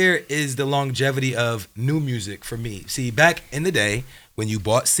that right there is the longevity of new music for me. See, back in the day when you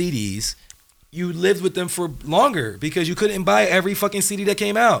bought CDs, you lived with them for longer because you couldn't buy every fucking CD that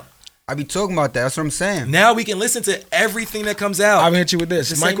came out. I be talking about that. That's what I'm saying. Now we can listen to everything that comes out. I'm gonna hit you with this.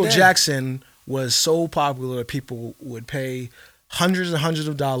 The same Michael day. Jackson was so popular that people would pay hundreds and hundreds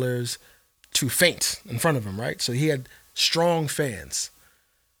of dollars to faint in front of him, right? So he had strong fans.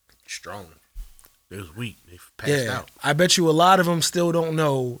 Strong. It was weak. They passed out. I bet you a lot of them still don't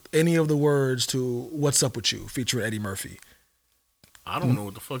know any of the words to "What's Up with You" featuring Eddie Murphy. I don't know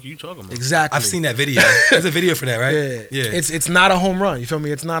what the fuck you talking about. Exactly. I've seen that video. There's a video for that, right? Yeah. It's not a home run. You feel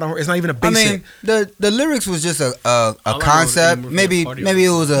me? It's not even a I basic. mean, the lyrics was just a All I know is concept. Eddie Murphy Maybe had party maybe it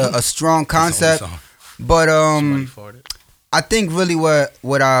was a strong concept. song. But Somebody farted. I think really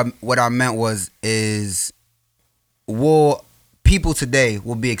what I meant is will people today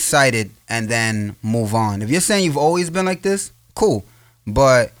will be excited and then move on. If you're saying you've always been like this, cool.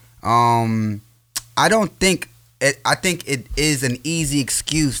 But I don't think I think it is an easy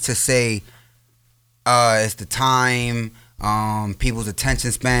excuse to say it's the time, people's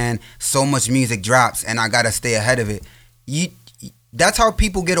attention span, so much music drops and I gotta stay ahead of it. That's how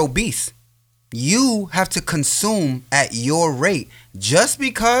people get obese. You have to consume at your rate. Just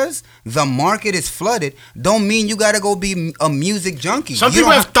because the market is flooded, don't mean you gotta go be a music junkie. Some You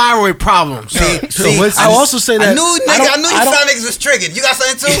people don't have thyroid problems. I'll also say that I knew you I don't- found niggas was triggered. You got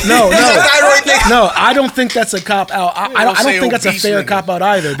something too? No, You got no. thyroid nigga? No, I don't think that's a cop out. I don't don't say think that's a obese fair nigga. cop out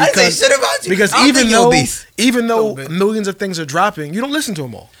either. I didn't say Because, shit about you. because I don't even think you're though obese. Little bit. millions of things are dropping, you don't listen to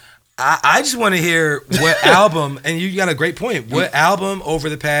them all. I just want to hear what album, and you got a great point. What album over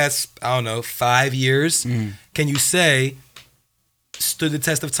the past, 5 years can you say stood the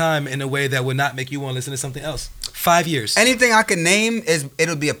test of time in a way that would not make you want to listen to something else? 5 years. Anything I can name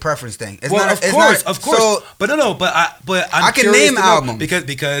it'll be a preference thing. It's Well, not, of course. So but I'm I can curious name to know, albums.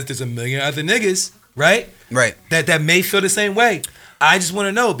 because there's a million other niggas, right? right. That may feel the same way. I just want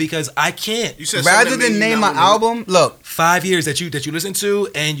to know because I can't. You said Rather something than that made name you an not wanna- album, look, 5 years that you listened to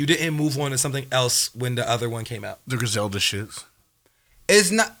and you didn't move on to something else when the other one came out. The Griselda shits. it's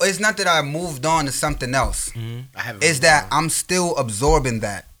not that I moved on to something else. I haven't. It's that I'm still absorbing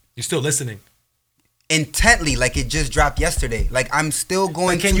that You're still listening. intently, like it just dropped yesterday. Like I'm still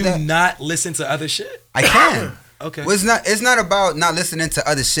going But can to you that. not listen to other shit? I can. Okay. Well, it's not about not listening to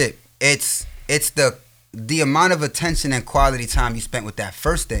other shit. It's the amount of attention and quality time you spent with that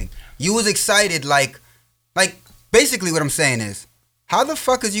first thing. You was excited like basically what I'm saying is, how the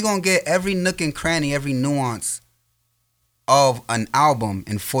fuck is you gonna get every nook and cranny, every nuance of an album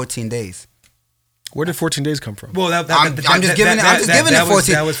in 14 days? Where did 14 Days come from? Well, I'm just giving it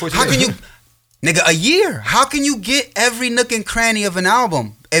 14. That was 14 How can days. you, nigga, a year? How can you get every nook and cranny of an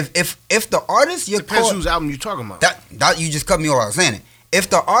album? If the artist you're Depends caught, whose album you talking about. that you just cut me off. I was saying it. If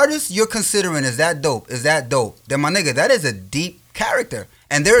the artist you're considering is that dope, then my nigga, that is a deep character.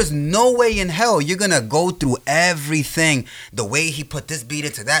 And there is no way in hell you're gonna go through everything. The way he put this beat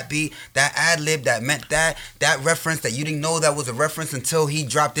into that beat, that ad lib that meant that reference that you didn't know that was a reference until he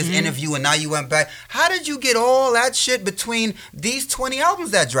dropped this interview and now you went back. How did you get all that shit between these 20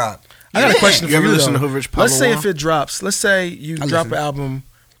 albums that dropped? I got a Yeah. question You for ever you listen though. to Hood Rich Pablo Let's say Juan? if it drops. Let's say you I drop listen. an album.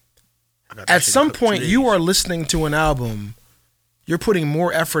 I got that At shit some in a couple point, days. you are listening to an album. You're putting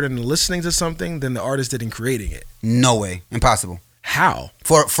more effort into listening to something than the artist did in creating it. No way. Impossible. How?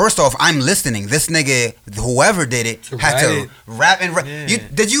 First off, I'm listening. This nigga, whoever did it, To had write to it. rap and rap.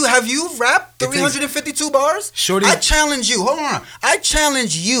 Yeah. Have you rapped It takes- 352 bars? Shorty- I challenge you. Hold on. I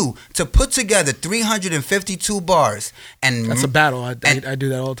challenge you to put together 352 bars and That's a battle. I and do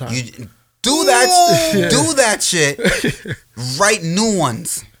that all the time. you do that. Do that shit. Write new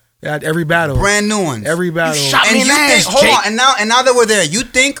ones, At every battle, brand new ones. every battle. shot And me in you the think, ass, hold Jake. on, and now that we're there, you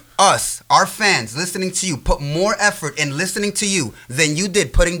think us, our fans, listening to you, put more effort in listening to you than you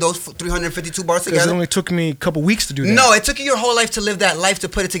did putting those 352 bars Because it together? only took me a couple weeks to do that. No, it took you your whole life to live that life to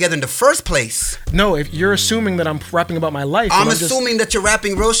put it together in the first place. No, if you're assuming that I'm rapping about my life, I'm and just- assuming that you're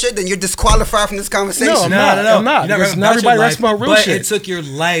rapping real shit, then you're disqualified from this conversation. No, I'm not. I'm not. You're Because rapping not about everybody your raps life, about real but shit. it took your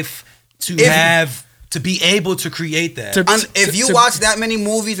life to If- have to be able to create that. If you watch that many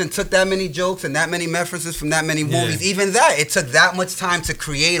movies and took that many jokes and that many references from that many movies, even that, it took that much time to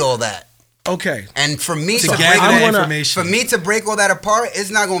create all that. Okay. And for me to to gather break that all information. for me to break all that apart,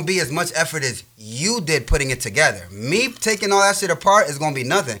 it's not gonna be as much effort as you did putting it together. Me taking all that shit apart is gonna be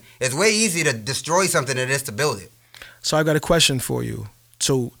nothing. It's way easier to destroy something than it is to build it. So I got a question for you.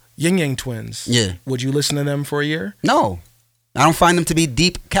 So Yin Yang Twins. Yeah. Would you listen to them for a year? No, I don't find them to be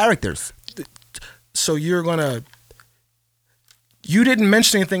deep characters. So you're gonna. You didn't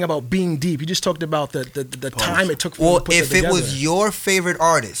mention anything about being deep. You just talked about the time it took for you to put if that it together. was your favorite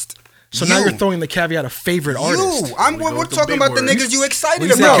artist. So now you're throwing the caveat of favorite artist. We're talking about the niggas you excited We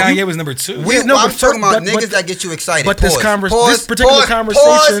said about. Kanye was number 2. I'm talking about niggas that get you excited. But this Pause, particular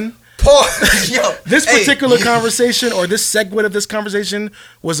conversation. Pause. Yo, This hey. particular conversation or this segment of this conversation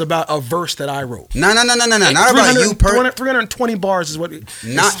was about a verse that I wrote. No. Not about you. 320 bars is what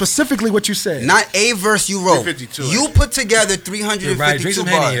Not- specifically what you said. Not a verse you wrote. 352, You put together 352 drink some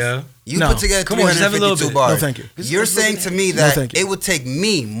bars. Henny, yo. You No. put together Come on, just have a little 352 bit. bars. No, thank you. You're saying to me that thank you. it would take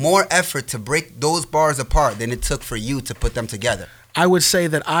me more effort to break those bars apart than it took for you to put them together. I would say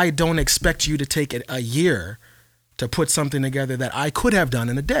that I don't expect you to take it a year to put something together that I could have done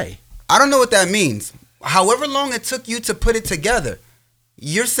in a day. I don't know what that means. However long it took you to put it together,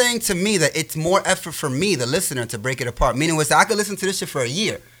 you're saying to me that it's more effort for me, the listener, to break it apart. Meaning, I could listen to this shit for a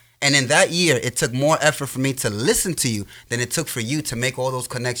year. And in that year, it took more effort for me to listen to you than it took for you to make all those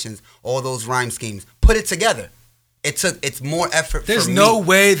connections, all those rhyme schemes, put it together. It's more effort There's for me. no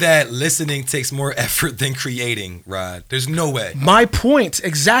way that listening takes more effort than creating, Rod. There's no way. My point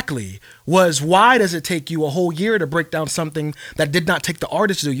exactly was, why does it take you a whole year to break down something that did not take the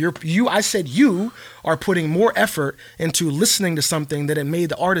artist to do? I said you are putting more effort into listening to something than it made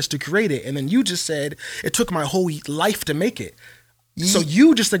the artist to create it, and then you just said it took my whole life to make it. So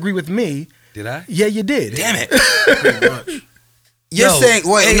you just agree with me. Did I? Yeah, you did. Damn it. Pretty much. You're Yo. saying,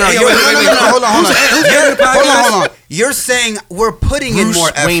 wait, Hey, no, hey, you're- wait, no, wait, no, wait, no, hold on. Hold on. You're saying we're putting in Bruce more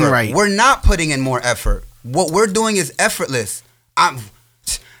effort. Wainwright. We're not putting in more effort. What we're doing is effortless.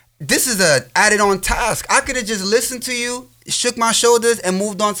 This is a added on task. I could have just listened to you, shook my shoulders, and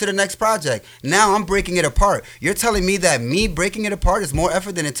moved on to the next project. Now I'm breaking it apart. You're telling me that me breaking it apart is more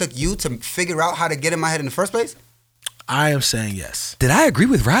effort than it took you to figure out how to get in my head in the first place? I am saying yes. Did I agree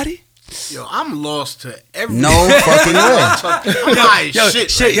with Roddy? Yo, I'm lost to every. No fucking way. I'm high as Yo,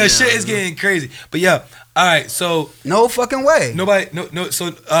 shit. shit, right now, shit is man. getting crazy. But yeah, all right. So No fucking way.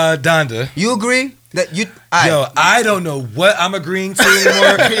 So Donda. You agree that you? All Yo, right. I don't know what I'm agreeing to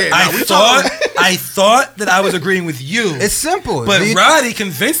anymore. I thought that I was agreeing with you. It's simple. But Do you- Roddy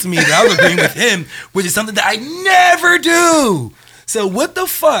convinced me that I was agreeing with him, which is something that I never do. So what the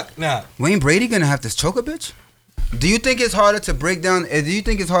fuck? Nah. Wayne Brady gonna have to choke a bitch? Do you think it's harder to break down? Do you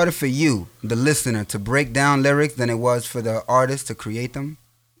think it's harder for you, the listener, to break down lyrics than it was for the artist to create them?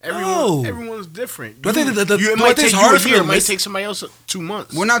 Everyone's different. Do I think You- that the- it do I might think it's take harder you a for year. the It might list- take somebody else 2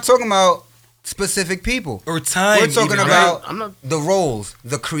 months. We're not talking about specific people. Or time. We're talking even, about right? I'm not- the roles,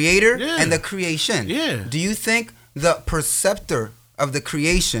 the creator Yeah. and the creation. Yeah. Do you think the perceptor of the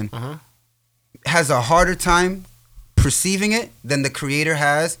creation Uh-huh. has a harder time perceiving it than the creator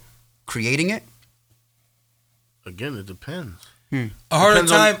has creating it? Again, it depends. A harder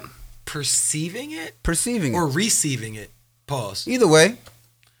Depends on- time perceiving it Perceiving or it. receiving it. Pause. Either way,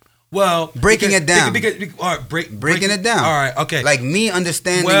 Well, Breaking it down. All right, breaking it down. All right, okay. like me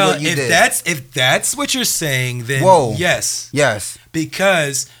understanding well, what you if did. that's what you're saying, then Whoa. yes, Yes.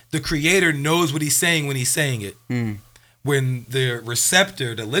 because the creator knows what he's saying when he's saying it. Mm. When the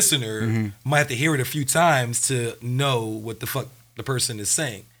receptor, the listener, Mm-hmm. might have to hear it a few times to know what the fuck the person is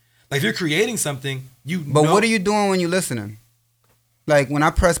saying. Like if you're creating something, But know, what are you doing when you're listening? Like when I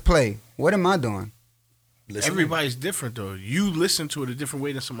press play, what am I doing? listening? Everybody's different though. You listen to it a different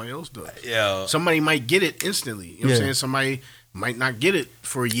way than somebody else does. Yeah. Somebody might get it instantly. You know what Yeah. I'm saying? Somebody might not get it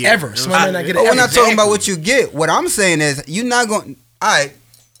for a year. Ever. You know what Somebody I'm might not saying? get it But we're not Exactly. talking about what you get. What I'm saying is you're not going. All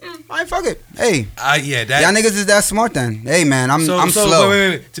right, fuck it. Hey, Yeah, that. y'all niggas is that smart then? Hey man, I'm so slow.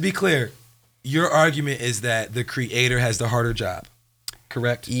 Wait. To be clear, your argument is that the creator has the harder job,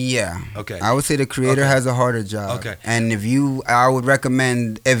 correct? Yeah. Okay. I would say the creator Okay. has a harder job. Okay. And I would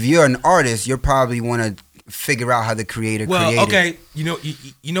recommend if you're an artist, you probably want to figure out how the creator created. Well, okay.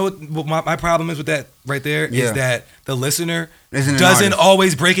 You know what my problem is with that right there is Yeah. that the listener Isn't an doesn't artist.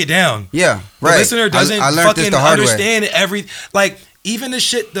 always break it down. Yeah. The Right. listener doesn't I learned this fucking the hard way. understand like even the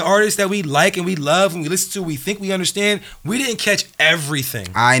shit the artists that we like and we love and we listen to, we think we understand. We didn't catch everything.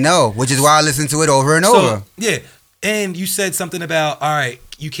 I know, which is why I listen to it over and over. Yeah. And you said something about, all right,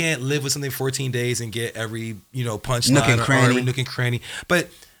 you can't live with something 14 days and get every, punchline Nook and or cranny. every nook and cranny. But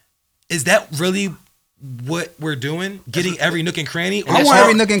is that really what we're doing, getting every nook and cranny? I want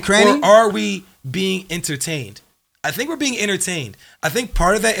every nook and cranny. Or are we being entertained? I think we're being entertained. I think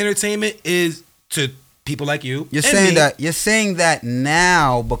part of that entertainment is to people like you. You're and saying that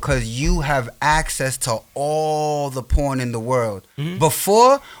now because you have access to all the porn in the world. Mm-hmm.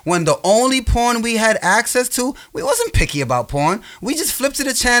 Before, when the only porn we had access to, we wasn't picky about porn. We just flipped to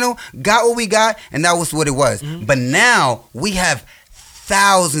the channel, got what we got, and that was what it was. Mm-hmm. But now we have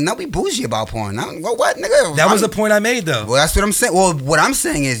thousands. Now we bougie about porn. What, nigga? That was the point I made, though. Well, that's what I'm saying. Well, what I'm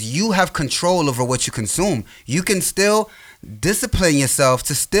saying is you have control over what you consume. You can still discipline yourself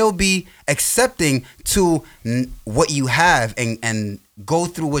to still be accepting to what you have and go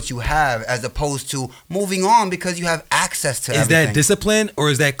through what you have as opposed to moving on because you have access to everything. Is that discipline or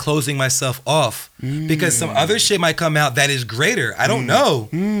is that closing myself off? Because some other shit might come out that is greater. I don't know.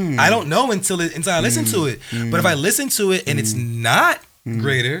 I don't know until I listen to it. But if I listen to it and it's not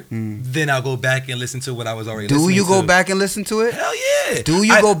greater, then I'll go back and listen to what I was already listening to. Do you go back and listen to it? Hell yeah. Do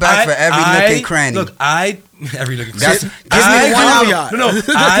you go back for every nook and cranny? Look, every nook and That's- cranny. give me one out. No,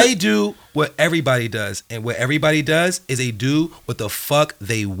 I do what everybody does. And what everybody does is they do what the fuck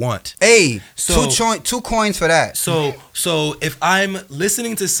they want. Hey, So- two coins for that. So if I'm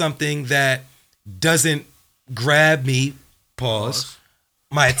listening to something that doesn't grab me,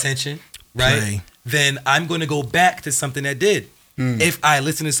 my attention, right? Play. Then I'm going to go back to something that did. If I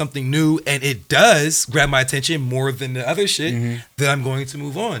listen to something new and it does grab my attention more than the other shit, then I'm going to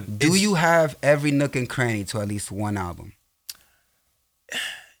move on. Do you have every nook and cranny to at least one album?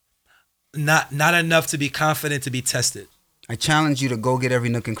 Not enough to be confident to be tested. I challenge you to go get every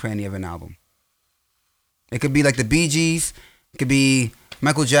nook and cranny of an album. It could be like the Bee Gees. It could be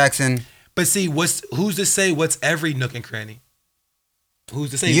Michael Jackson. But see, who's to say what's every nook and cranny?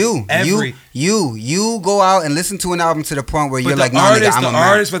 Who's to say You go out and listen to an album to the point where But you're the like, no, nigga, I'm a man.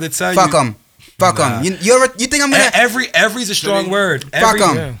 artist, but they tell Fuck you, them. Fuck them. Nah. You think I'm gonna? every's a strong word. Fuck Every-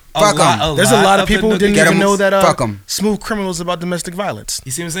 'em. Fuck 'em. There's a lot of people who didn't Get even 'em. know that Fuck 'em. Smooth Criminals about domestic violence.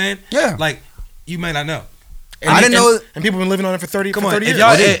 You see what I'm saying? Yeah. Like, you might not know. And, I didn't know- And people have been living on it for 30, Come for on, 30 if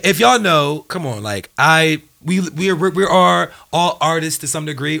years. y'all know, come on, like we are all artists to some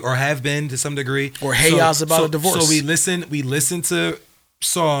degree, or have been to some degree. Or hey y'all's about a divorce. So we listen to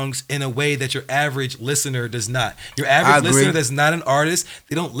songs in a way that your average listener does not. Your I average agree. listener that's not an artist,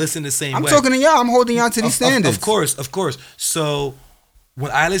 they don't listen the same I'm way. talking to y'all. I'm holding y'all to these standards. Of course. So when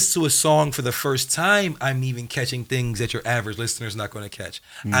I listen to a song for the first time, I'm even catching things that your average listener is not going to catch.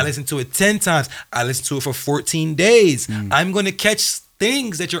 I listen to it 10 times. I listen to it for 14 days. I'm going to catch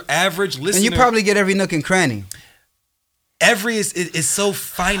things that your average listener. And you probably get every nook and cranny. Every is so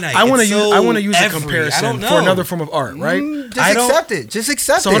finite. I want to It's use so a every. I comparison don't know. for another form of art, right? Just I don't- accept it. Just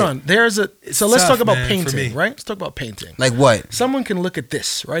accept So it. hold on. So let's tough, talk about man, for painting, me. right? Let's talk about painting. Like what? Someone can look at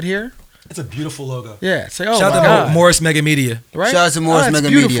this right here. It's a beautiful logo. Yeah. Say, oh Shout my out God. to Morris Mega Media. Right? Shout out to Morris it's Mega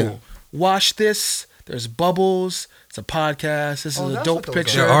beautiful. Media. Watch this. There's bubbles. It's a podcast. This is a that's dope what those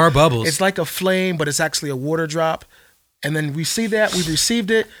picture. There are bubbles. It's like a flame, but it's actually a water drop. And then we see that, we've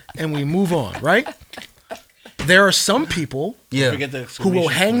received it, and we move on, right? There are some people Yeah. who will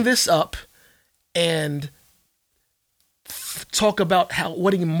hang this up and talk about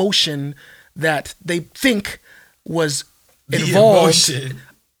what emotion that they think was involved emotion.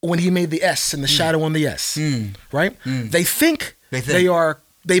 when he made the S and the shadow on the S, right? They think They think.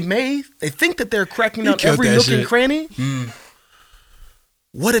 they think that they're cracking down killed every that nook and shit. cranny.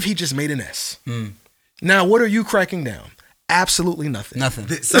 What if he just made an S? Now, what are you cracking down? Absolutely nothing. Nothing.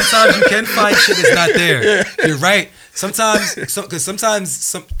 Sometimes you can find shit that's not there. You're right. Sometimes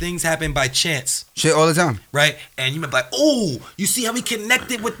some things happen by chance, Shit all the time. right? And you might be like, oh, you see how we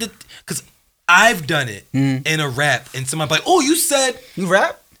connected with the... Because I've done it in a rap. And somebody be like, oh, you said... You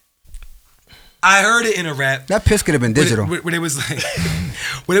rap? I heard it in a rap. That piss could have been digital. When it was like...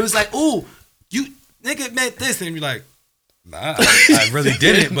 when it was like, oh, you nigga meant this. And you're like, nah, I really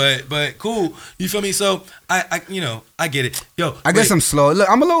didn't. But cool. You feel me? So, I get it. Yo, I guess wait. I'm slow. Look,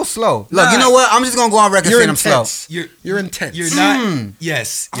 I'm a little slow. Look, Nah. you know what? I'm just gonna go on record You're saying I'm slow. intense. You're intense. You're not.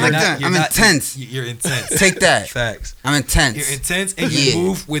 Yes. I You're like not, that. you're I'm not- intense. You're intense. Take that. Facts. I'm intense. You're intense and Yeah. you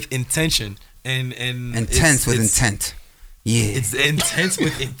move with intention. And Intense with intent. Yeah. It's intense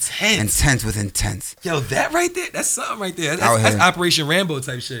with intent. Intense with intense. Yo, that right there, that's something right there. Out That's here. Operation Rambo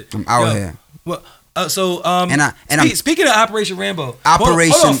type shit. I'm out Yo, here. Well, so speaking of Operation Rambo,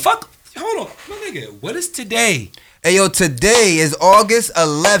 Operation- Hold on, my nigga. What is today? Hey yo, today is August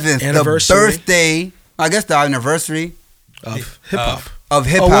 11th, Anniversary. the birthday. I guess the anniversary Of hip hop. of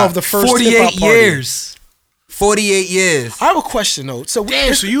hip Oh, hop. well, of the first hip-hop 48 party. years. 48 years. I have a question though. So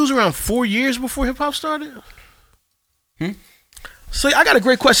Damn, so you was around 4 years before hip hop started? So I got a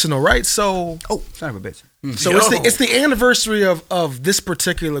great question though, right? So Oh, son of a bitch. So it's the anniversary of this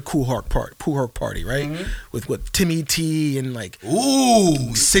particular Cool Herc party, right? With Timmy T and like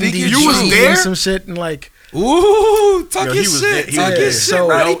Cindy you G was and there? some shit and like Ooh, talk Yo, your he was shit. there. He Talk was your there. shit, So-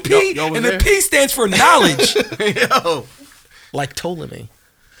 Roddy Yo, P. yo was And the there? P stands for knowledge. Yo. like Ptolemy.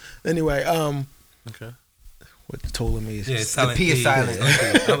 Anyway, Okay. what Ptolemy is? Yeah, silent P is P. silent.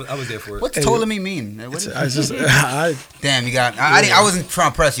 Okay. I was there for it. What's Ptolemy mean? What is I just I Damn, you got. I wasn't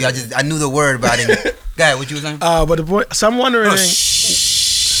trying to press you. I knew the word, but I didn't. Go ahead. What you was saying? but the point. So I'm wondering. Oh, shh.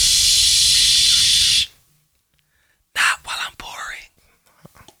 Not while I'm pouring.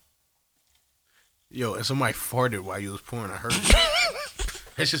 Yo, and somebody farted while you was pouring. I heard it.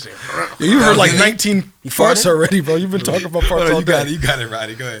 It's just You heard like You 19 farts farted? already, bro. You've been talking about farts all You got day. it. You got it,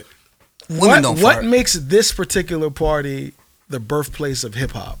 Roddy. Go ahead. Women don't What fart. makes this particular party the birthplace of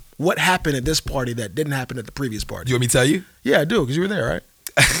hip hop? What happened at this party that didn't happen at the previous party? You want me to tell you? Yeah, I do, because you were there, right?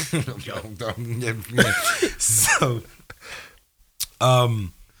 So,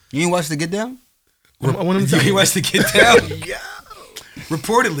 You didn't watch the Get Down? I want him to tell he you. wants to get down. Yeah.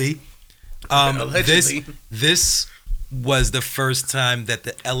 Reportedly, Allegedly. this was the first time that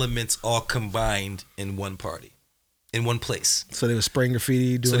the elements all combined in one party, in one place. So they were spraying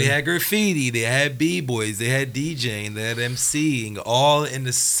graffiti. Doing, So they had graffiti, they had b-boys, they had DJing, they had MCing, all in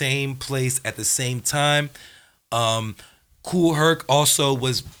the same place at the same time. Cool Herc also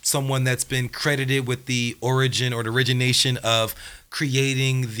was someone that's been credited with the origin or the origination of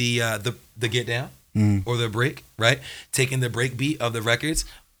creating the get down or the break, right? Taking the break beat of the records,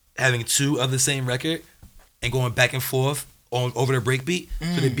 having two of the same record, and going back and forth over the break beat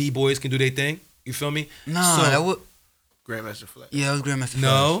so the b-boys can do their thing. You feel me? Nah, So- that would. Grandmaster Flash. Yeah, it was Grandmaster.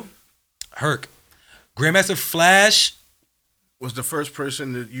 No, Herc. Grandmaster Flash. Was the first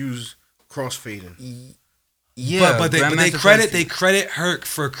person to use crossfading. Yeah, but they Grandmaster credit Flash. Herc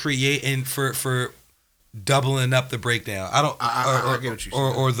for creating for doubling up the breakdown. I don't I get what you're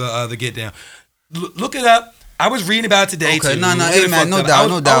saying. or the get down. Look it up. I was reading about it today Okay, too. no, Look hey, it man, fucked no up. doubt, I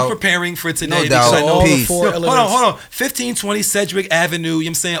was, no I doubt. was preparing for today No because doubt. I know all the Peace. four Yo, elements. hold on. 1520 Sedgwick Avenue. You know what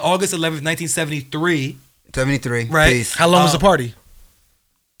I'm saying? August 11th, 1973. 73. Right. Peace. How long was the party?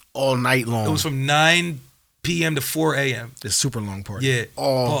 All night long. It was from 9 p.m. to 4 a.m. It's a super long party. Yeah.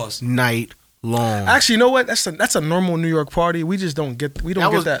 all Pause. night long. Actually, you know what? That's a normal New York party. We just don't get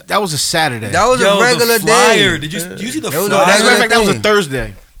that. That was a Saturday. That was Yo, a regular the flyer. day. Did you see the It was a flyer? As a matter of regular fact, that was a thing.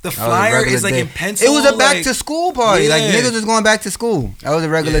 Thursday. The That was a flyer regular is like day. in pencil. It was a back like- to school party. Like Yeah. niggas was going back to school. That was a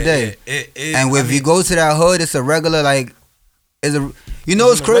regular Yeah, day. it- And if you go to that hood, it's a regular like. It's a. You know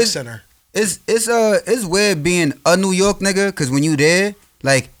It was it's in the rec crazy. center. It's weird being a New York nigga because when you there,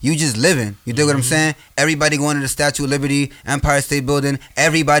 like you just living. You dig what I'm saying? Everybody going to the Statue of Liberty, Empire State Building.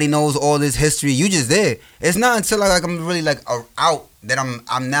 Everybody knows all this history. You just there. It's not until like I'm really like out that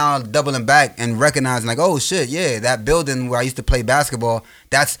I'm now doubling back and recognizing like, oh shit, yeah, that building where I used to play basketball,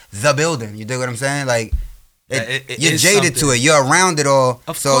 that's the building. You dig what I'm saying? Like It you're is jaded to something. it. You're around it all.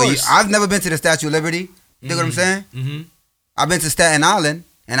 Of so course. I've never been to the Statue of Liberty. You dig what I'm saying? Mm-hmm. I've been to Staten Island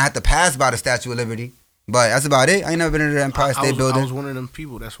and I had to pass by the Statue of Liberty. But that's about it. I ain't never been to the Empire State Building. I was one of them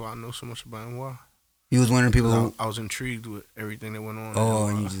people. That's why I know so much about NY. You was one of the people who. I was intrigued with everything that went on. Oh,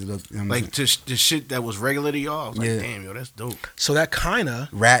 in and NY. you just look. like just the shit that was regular to y'all. I was like, Yeah. damn, yo, that's dope. So that kind of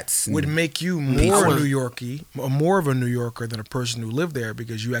rats. and- would make you I more was- New Yorkie, more of a New Yorker than a person who lived there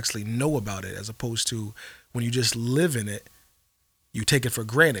because you actually know about it, as opposed to when you just live in it, you take it for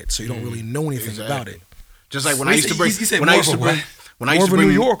granted, so you don't really know anything about it. Just like when He I used to said- bring he said when I more used to of a bring what? when I More used to of a bring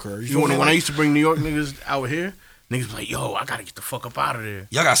New Yorker. You You feel know, me? when I used to bring New York niggas out here, niggas was like, yo, I gotta get the fuck up out of there.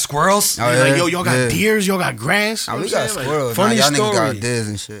 Y'all got squirrels? Oh, Niggas yeah? like, yo, y'all got Yeah. deers, y'all got grass. You Oh, know we what I'm got saying? Like, squirrels. funny Nah, y'all niggas story. got deers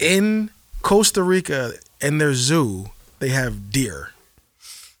and shit. In Costa Rica, in their zoo, they have deer.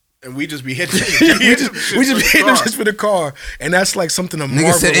 and we just be hitting. we just be hitting them just for the car, and that's like something to marvel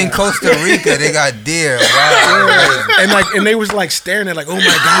Niggas said in at. Costa Rica they got deer. Wow. and they was like staring at like, oh my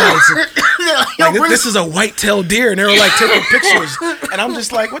god, it's this is a white-tailed deer, and they were like taking pictures, and I'm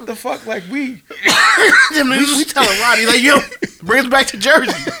just like, what the fuck, like we we telling Roddy like, yo, bring us back to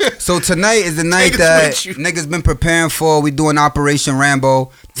Jersey. So tonight is the night Take us that with you. niggas been preparing for. We doing Operation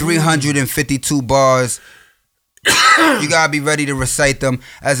Rambo, 352 bars. You gotta be ready to recite them.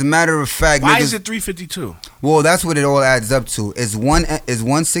 As a matter of fact, Why niggas, is it 352? well, that's what it all adds up to. Is one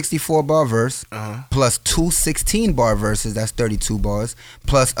 64 bar verse plus two 16 bar verses. That's 32 bars.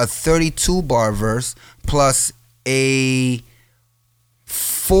 Plus a 32 bar verse plus a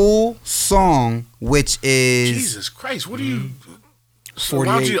full song, which is Jesus Christ, what are you? So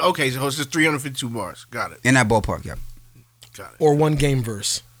 48. why don't you? Okay, so it's just 352 bars. Got it. in that ballpark. Yeah. Got it. or one game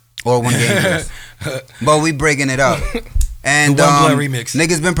verse. Or one game verse. But we breaking it up. And The One Blood remix.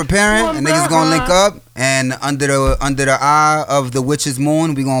 Niggas been preparing, and niggas gonna link up, and under the eye of the witch's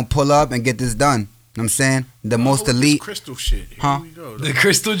moon, we gonna pull up and get this done. You know what I'm saying? The most elite. Crystal shit. Here Huh? we go. The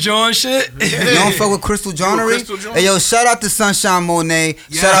Crystal John shit. You don't fuck with Crystal Johnery? Crystal John? Hey, yo, shout out to Sunshine Monet.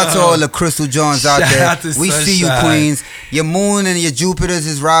 Shout out to all the Crystal Johns out Shout there. out to We see you, Sunshine. queens. Your moon and your Jupiters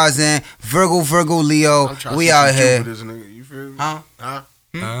is rising. Virgo, Leo. I'm trying to We see out some here. Jupiters, nigga. You feel me? Huh?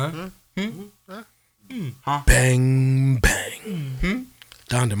 Huh? Bang bang.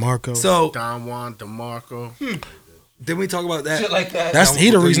 Don DeMarco. So Don Juan DeMarco. didn't we talk about that? like that. That's he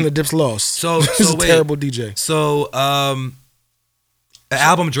the reason the Dips lost. So he's a wait. terrible DJ. So an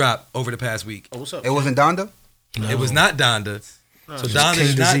album dropped over the past week. Oh, what's up? It wasn't Donda? It was not Donda. So It's Donda King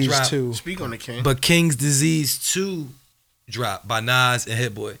did not Disease drop. 2. Speak on the king. But King's Disease 2 dropped by Nas and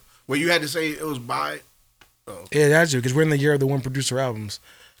Hit Boy. Well, you had to say it was by. Yeah, that's it, because we're in the year of the one producer albums.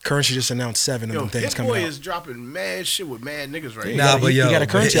 Currency just announced 7 of Yo, them things Hit coming Boy out. is dropping mad shit with mad niggas right Yeah. now. Nah, but yo, he got a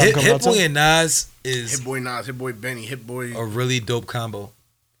Currency Hit, album coming out, Boy too. and Nas is Hit Boy Nas, Hit Boy Benny, Hit Boy a really dope combo.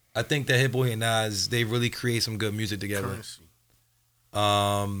 I think that Hit Boy and Nas, they really create some good music together. Currency.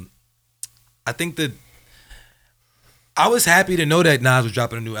 I think that I was happy to know that Nas was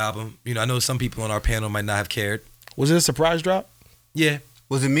dropping a new album. You know, I know some people on our panel might not have cared. Was it a surprise drop? Yeah,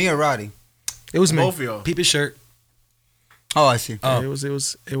 Was it me or Roddy? It was me. Both of y'all. peep his shirt. Oh, I see. Oh. It was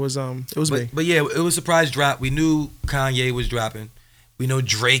me. But yeah, it was a surprise drop. We knew Kanye was dropping. We know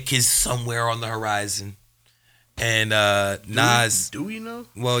Drake is somewhere on the horizon. And Nas, Do we know?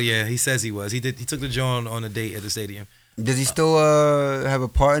 well, yeah, he says he was. He took the joint on a date at the stadium. Does he still have a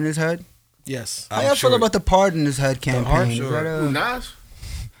part in his head? Yes. How y'all feel about the part in his head campaign? heart? Is Sure. that a- Who, Nas?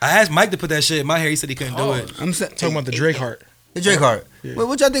 I asked Mike to put that shit in my hair. He said he couldn't do it. I'm saying, Talking about the Drake heart. the Drake heart. Yeah.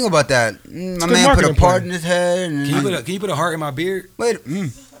 What y'all think about that? My good man put a marketing part plan. in his head. And Can you put a heart in my beard? wait,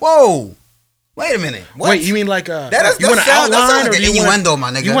 whoa, wait a minute. What? Wait, you mean like that you want to sounds outline like or an do you innuendo, want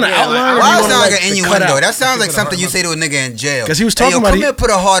my nigga. you want to Yeah, outline? like, Why or does you it sound wanna, like an the innuendo? cutout? That sounds like something you say to a nigga in jail. 'Cause he was Hey, talking yo, about come he- here, put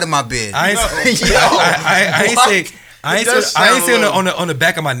a heart in my beard. I ain't What? say I ain't does say sound a on the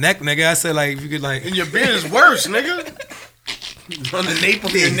back of my neck, nigga. I said like if you could like And your beard is worse, nigga. On the nape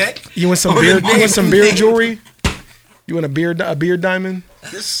of your neck. You want some beard? You want some beard jewelry? You want a beard diamond?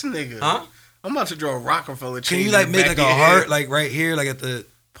 This nigga. Huh? I'm about to draw a Rockefeller chain. can you in like the make back like of a your heart head. like right here like at the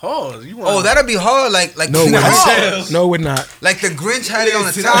Pause. You want Oh, that'll be hard. Like No, the we're Grinch, not. No, we're not. like the Grinch had it on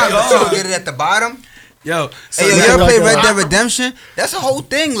the See, top, that's but you hard. would get it at the bottom. yo. So Hey, yo, yeah, you ever like play a- Red Dead Redemption? That's a whole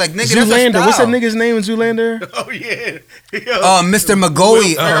thing. Like, nigga, that's a Zoolander. What's that style. nigga's name in Zoolander? Oh yeah. Yo. Mr.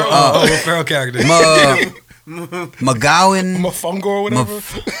 McGoey. Will Ferrell character. McGowan. Mafungo or whatever.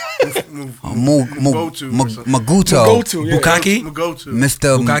 Mogotu or something. Maguto. Go-to. Yeah. Bukaki. Go to.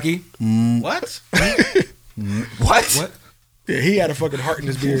 Mr. Bukaki. What? What? What? Yeah, he had a fucking heart in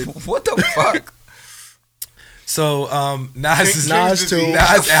his beard. What the fuck? So Nas Nas too.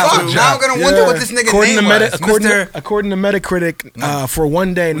 Nas Fuck, album now I'm dropped. gonna wonder what this nigga according name to was. according to Metacritic, for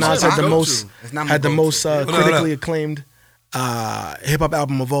one day, Nas not had the my most go-to. It's not my had the go-to. most Hold on. critically acclaimed hip hop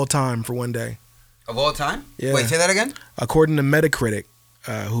album of all time for one day. Of all time? Yeah. Wait, say that again? According to Metacritic,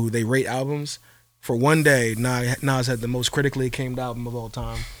 who they rate albums, for one day, Nas had the most critically acclaimed album of all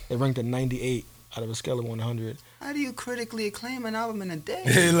time. It ranked at 98 out of a scale of 100. How do you critically acclaim an album in a day?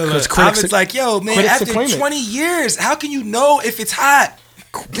 Hey, look, Because look, critics- I was like, yo, man, critics after acclaim it. 20 years, how can you know if it's hot?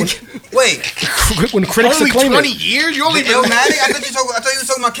 Wait, When critics Only acclaim 20 it. years? You the only been Illmatic? I thought you were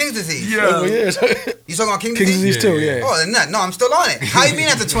talking about King's Disease. Oh, yeah. You talking about King's King's Disease? Disease too, yeah. Oh, then no, I'm still on it. How you mean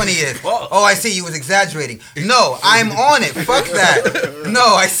after 20 years? Oh, I see. You was exaggerating. No, I'm on it. Fuck that.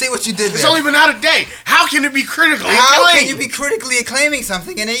 No, I see what you did It's there. only been out a day. How can it be critically How acclaimed? can you be critically acclaiming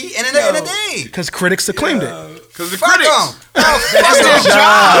something in a day? Because critics acclaimed it. Because the Fuck critics. them. Oh,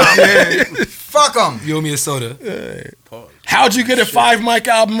 fuck them. Fuck them. You owe me a soda. How'd you get a 5 mic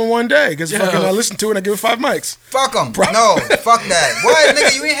album in one day? Because fucking I listened to it and I give it 5 mics. Fuck them. No, fuck that. What,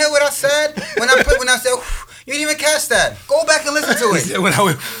 nigga? You ain't hear what I said when I said you didn't even catch that. Go back and listen to it. When I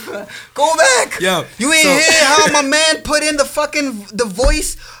went, Go back. Yo, You ain't so- hear how my man put in the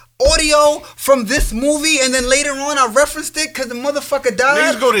voice audio from this movie, and then later on I referenced it because the motherfucker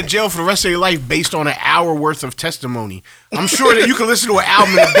died. Niggas go to jail for the rest of their life based on an hour worth of testimony. I'm sure that you can listen to an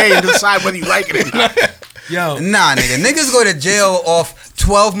album in a day and decide whether you like it or not. yo, Nah, nigga. Niggas go to jail off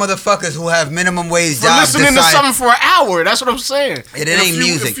 12 motherfuckers who have minimum wage For jobs. listening to decide- something for an hour. That's what I'm saying. It In a ain't few-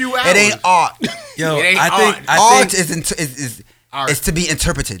 music. a few It ain't hours. art. yo, It ain't I Art think is Art. to be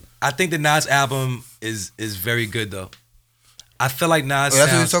interpreted. I think the Nas album is very good though. I feel like Nas. Oh,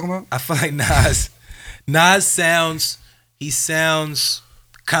 that's what you're sounds, talking about? I feel like Nas sounds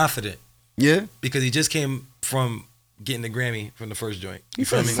confident Yeah. because he just came from getting the Grammy from the first joint. He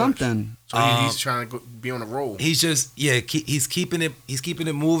said something. So he's trying to be on a roll. He's just he's keeping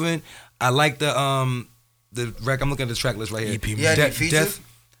it moving. I like the record. I'm looking at the track list right here. Yeah, any features?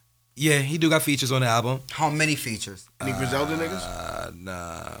 Yeah, he do got features on the album. How many features? Any Griselda niggas?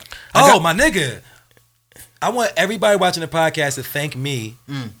 Nah. Oh, my nigga. I want everybody watching the podcast to thank me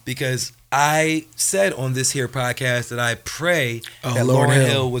because I said on this here podcast that I pray that Lord Lauryn Hill.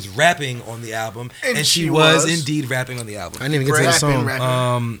 Hill was rapping on the album, and she was. was indeed rapping on the album. I didn't even get to the song.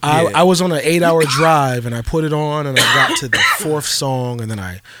 Rapping. I was on an 8-hour drive and I put it on and I got to the 4th song and then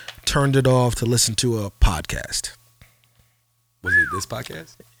I turned it off to listen to a podcast. Was it this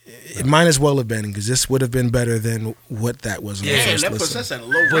podcast? It might as well have been because this would have been better than what that was on the Yeah, first that puts listen. us at a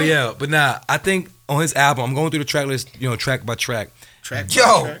low But rate. yeah, but nah, I think on his album, I'm going through the track list, track by track.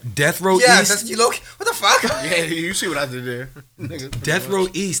 Yo. Death Row Yeah, East. that's you look. What the fuck? Yeah, you see what I did there. Nigga. Death Row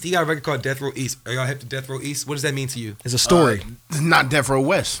East. He got a record called Death Row East. Are y'all hip to Death Row East? What does that mean to you? It's a story. Not Death Row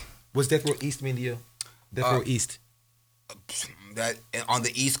West. What's Death Row East mean to you? Death Row East. That on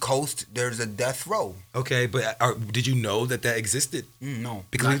the East Coast, there's a death row. Okay, but did you know that existed? No.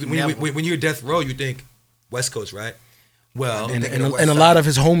 Because when you're Death Row, you think West Coast, right? Well, and a lot of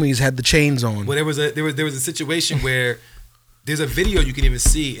his homies had the chains on. well, there was a situation where there's a video you can even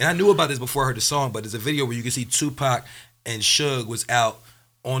see, and I knew about this before I heard the song, but there's a video where you can see Tupac and Suge was out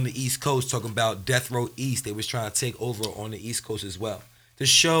on the East Coast talking about Death Row East. They was trying to take over on the East Coast as well. To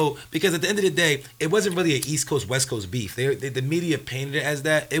show, because at the end of the day, it wasn't really an East Coast West Coast beef. The media painted it as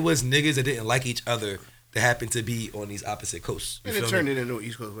that. It was niggas that didn't like each other that happened to be on these opposite coasts. And it turned it into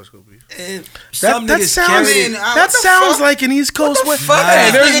East Coast, West Coast beef. And That some niggas sounds, carried it. that sounds like an East Coast. What the fuck?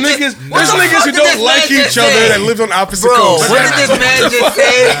 Hey, there's What niggas the fuck who did don't this like man each just other say? that live on opposite Bro, coasts. what did this man just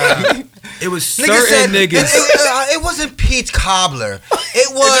say? It was Nigga certain said niggas. it wasn't peach cobbler. It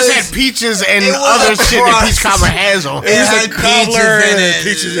It was. just had peaches and it was other a shit that cross. Peach Cobbler has on. It had cobbler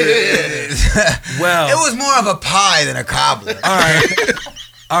peaches in and it. peaches in Well, It was more of a pie than a cobbler.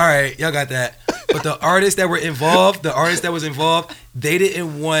 all right, y'all got that. But the artists that were involved, they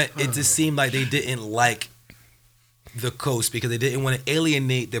didn't want it to seem like they didn't like the coast because they didn't want to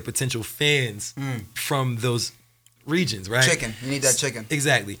alienate their potential fans from those regions, right? Chicken. You need that chicken.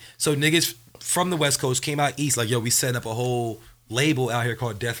 Exactly. So niggas from the West Coast came out East like, yo, we setting up a whole label out here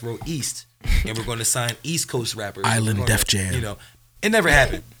called Death Row East, and we're going to sign East Coast rappers. Island We're gonna- Def Jam. It never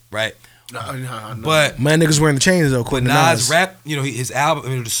happened, right? No. But My niggas wearing the chains though. but Quitting the Nas rap, his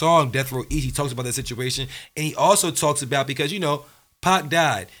album, the song Death Row East, he talks about that situation, and he also talks about because Pac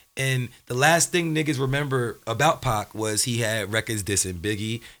died, and the last thing niggas remember about Pac was he had records dissing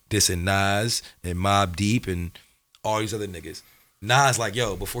Biggie, dissing Nas, and Mobb Deep, and all these other niggas. Nas like,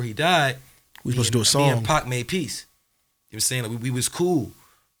 yo, before he died, We supposed to do a Me song. and Pac made peace. You know what I'm saying? Like, we was cool.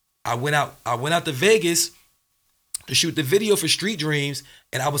 I went out to Vegas to shoot the video for Street Dreams,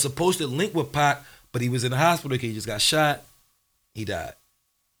 and I was supposed to link with Pac, but he was in the hospital because he just got shot. He died.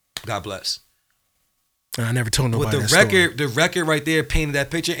 God bless. I never told nobody But that the record right there painted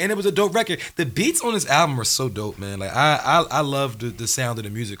that picture, and it was a dope record. The beats on this album are so dope, man. Like I love the sound of the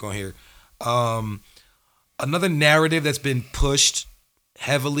music on here. Another narrative that's been pushed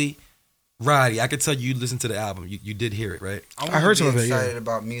heavily. Roddy, I could tell you listened to the album. You did hear it, right? I heard some of it, yeah. Excited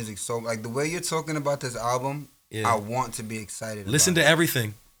about music, so like the way you're talking about this album, Yeah. I want to be excited. Listen about to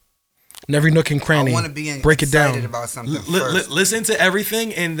everything. In every nook and cranny. I want to be break it excited down. about something first. Listen to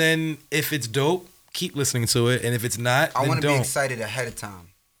everything, and then if it's dope, keep listening to it. And if it's not, I then want to be don't. excited ahead of time.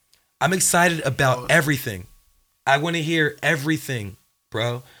 I'm excited about everything. I want to hear everything,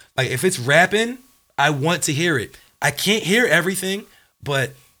 bro. Like if it's rapping, I want to hear it. I can't hear everything,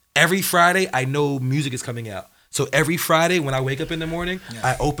 but every Friday I know music is coming out. So every Friday when I wake up in the morning,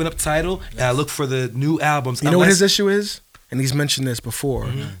 I open up Tidal and I look for the new albums. You know what his issue is? And he's mentioned this before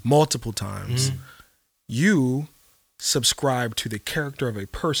Mm-hmm. multiple times. You subscribe to the character of a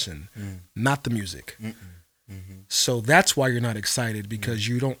person, not the music. So that's why you're not excited because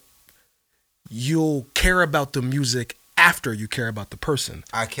you'll care about the music after you care about the person.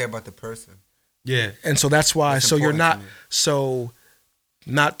 I care about the person. Yeah. And so that's why That's so you're important not to me. so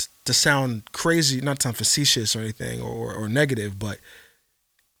not to sound crazy, not to sound facetious or anything or negative, but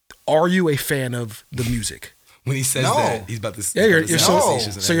are you a fan of the music? When he says No. that, he's about to. Yeah, you're so, No.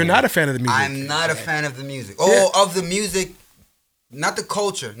 so you're not a fan of the music. I'm not a fan of the music. Yeah. Oh, of the music, not the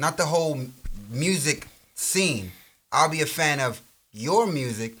culture, not the whole music scene. I'll be a fan of your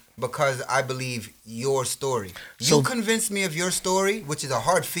music because I believe your story. So- You convinced me of your story, which is a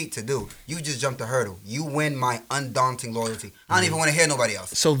hard feat to do. You just jumped the hurdle. You win my undaunting loyalty. I don't even want to hear nobody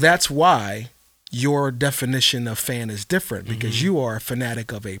else. So that's why your definition of fan is different because you are a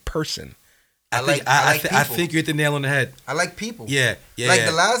fanatic of a person. I think you hit the nail on the head. I like people. Yeah. Like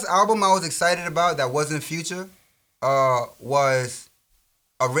the last album I was excited about that wasn't Future, was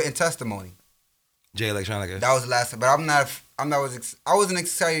A Written Testimony. Jay Electronica. That was the last, but I wasn't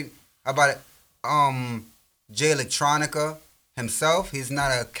excited about it. Jay Electronica himself, he's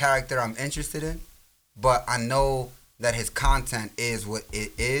not a character I'm interested in, but I know that his content is what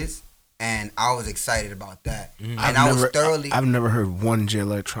it is, and I was excited about that. And I've never heard one Jay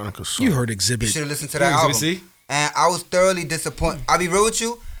Electronica song. You heard You Exhibit. should have listened to that album. See? And I was thoroughly disappointed. I'll be real with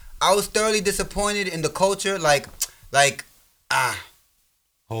you. I was thoroughly disappointed in the culture.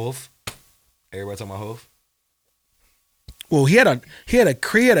 Hove. Everybody talking about Hove. Well, he had a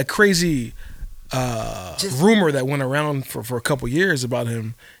crazy rumor that went around for a couple years about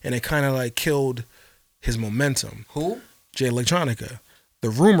him, and it kind of like killed his momentum. Who? Jay Electronica. The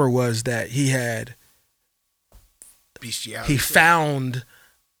rumor was that he Bestiality. found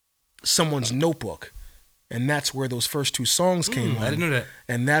someone's notebook, and that's where those first two songs came on. I didn't know that.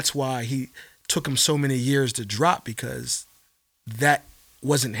 And that's why he took him so many years to drop, because that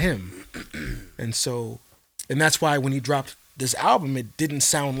wasn't him. And that's why when he dropped this album, it didn't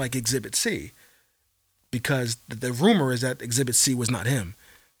sound like Exhibit C, because the rumor is that Exhibit C was not him.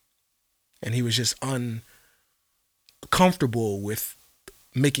 And he was just uncomfortable with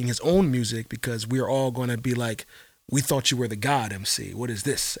making his own music, because we are all going to be like, we thought you were the God, MC. What is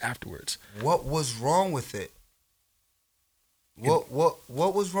this afterwards? What was wrong with it? What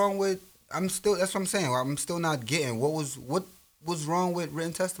was wrong with? That's what I'm saying. I'm still not getting what was wrong with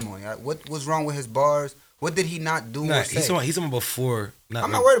Written Testimony. What was wrong with his bars? What did he not do or say? He's talking before.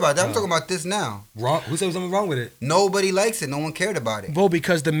 I'm not worried about that. I'm talking about this now. Wrong. Who said there was something wrong with it? Nobody likes it. No one cared about it. Well,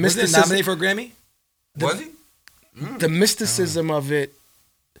 because the Was it mysticism, nominated for a Grammy? Was he? the mysticism of it,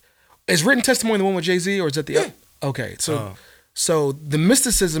 is Written Testimony the one with Jay-Z, or is that the Yeah. Okay, so the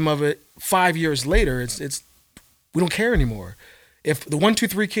mysticism of it 5 years later, it's we don't care anymore. If the 1 2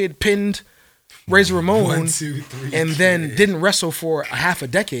 3 Kid pinned Razor Ramon 1 2 3 and then didn't wrestle for a half a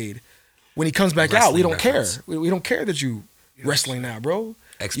decade, when he comes back out, we don't reference. care. We don't care that you wrestling now, bro. You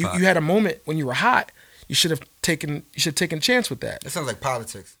X-Pac. had a moment when you were hot. You should have taken a chance with that. That sounds like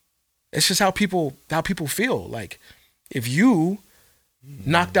politics. It's just how people feel. Like, if you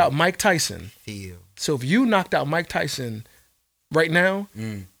knocked out Mike Tyson, so if you knocked out Mike Tyson right now,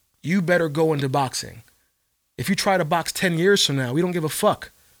 you better go into boxing. If you try to box 10 years from now, we don't give a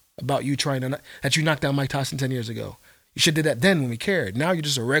fuck about you that you knocked out Mike Tyson 10 years ago. You should have did that then when we cared. Now you're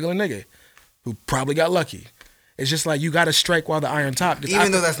just a regular nigga who probably got lucky. It's just like, you got to strike while the iron's hot.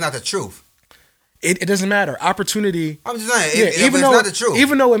 Even though that's not the truth. It doesn't matter. Opportunity. I'm just saying, Yeah, it's not the truth.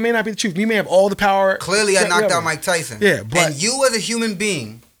 Even though it may not be the truth, you may have all the power. Clearly, I knocked out Mike Tyson. Yeah, but and you as a human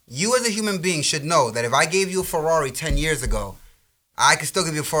being should know that if I gave you a Ferrari 10 years ago, I can still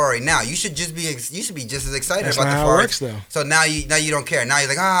give you a Ferrari now. You should just be just as excited That's about not the how it Ferrari. works, though. So now you don't care. Now you're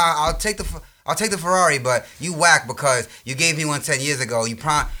like, I'll take the Ferrari, but you whack because you gave me one 10 years ago.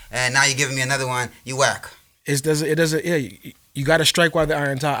 And now you're giving me another one. You whack. It doesn't. Yeah, you got to strike while the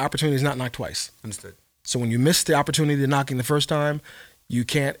iron's hot. Opportunity is not knocked twice. Understood. So when you miss the opportunity to knocking the first time, you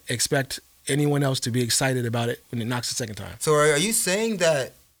can't expect anyone else to be excited about it when it knocks the second time. So are you saying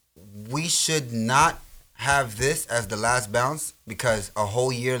that we should not have this as the last bounce because a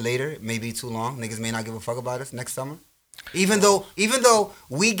whole year later it may be too long? Niggas may not give a fuck about us next summer. Even though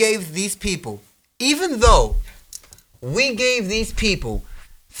we gave these people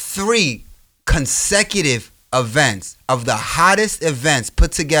 3 consecutive events of the hottest events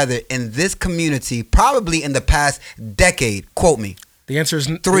put together in this community, probably in the past decade. Quote me. The answer is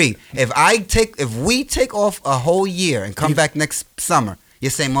 3. If we take off a whole year and come back next summer,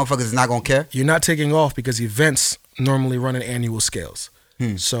 you're saying motherfuckers is not gonna care? You're not taking off because events normally run at annual scales.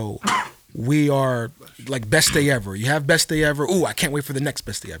 So we are like best day ever. You have best day ever. Ooh, I can't wait for the next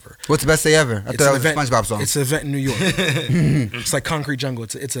best day ever. What's the best day ever? I thought that was a event, SpongeBob song. It's an event in New York. It's like Concrete Jungle.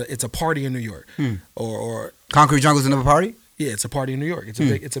 It's a party in New York. Or Concrete Jungle's another party? yeah, it's a party in New York.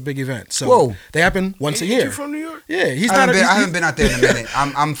 It's a big event. So Whoa. they happen once a You year. from New York? Yeah, I haven't been out there in a minute.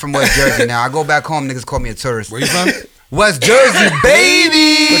 I'm from West Jersey now. I go back home, niggas call me a tourist. Where you from? West Jersey,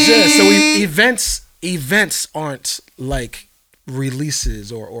 baby. But yeah, so events aren't like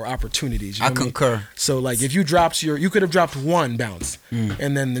releases or opportunities. You know I what mean? concur. So like if you could have dropped one bounce,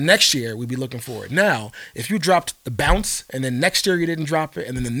 and then the next year we'd be looking for it. Now, if you dropped the bounce and then next year you didn't drop it,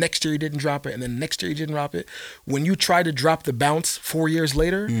 and then the next year you didn't drop it, and then next year you didn't drop it, when you try to drop the bounce 4 years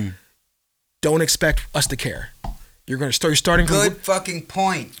later, don't expect us to care. You're gonna start starting from Good fucking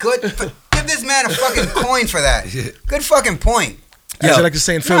point. Give this man a fucking coin for that. Good fucking point. as I like to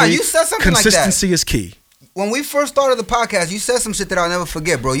say in Philly, you said something like that. consistency is key. when we first started the podcast, you said some shit that I'll never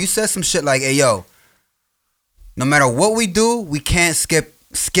forget, bro. You said some shit like, "Hey, yo, no matter what we do, we can't skip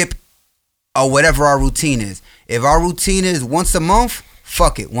or whatever our routine is. If our routine is once a month,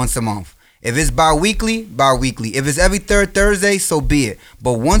 fuck it, once a month. If it's bi-weekly, bi-weekly. If it's every third Thursday, so be it.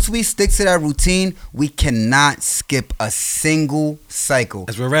 But once we stick to that routine, we cannot skip a single cycle.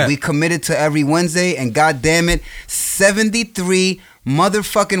 That's where we're at. We committed to every Wednesday, and God damn it, 73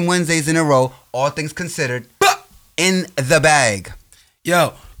 motherfucking Wednesdays in a row, all things considered, in the bag.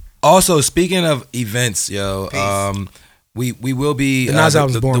 Yo, also speaking of events, yo, Peace. we will be The Nas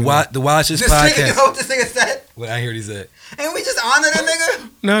album's boring, the Watch This This nigga, you podcast. know what this nigga said? What I hear what he said. And we just honor that nigga?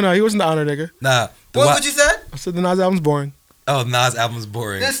 No, he wasn't the honor nigga. Nah, What you said? I said the Nas album's boring. Oh, Nas album's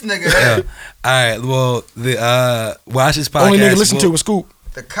boring. This nigga. Yeah. All right, well, the Watch This podcast. Only nigga listen to it was Scoop.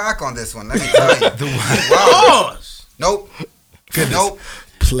 The cock on this one, let me tell you. The, Wow. Nope. Nope.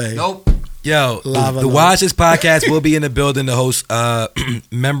 Play. Nope. yo, Lava the Love. Watch This podcast will be in the building to host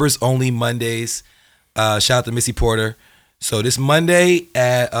members only Mondays. Shout out to Missy Porter. So this Monday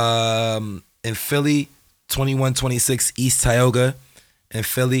at in Philly, 2126 East Tioga in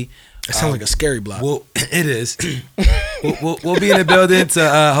Philly. That sounds like a scary block. Well, it is. we'll be in the building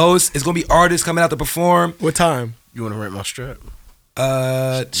to host. It's gonna be artists coming out to perform. What time? You want to rent my strap?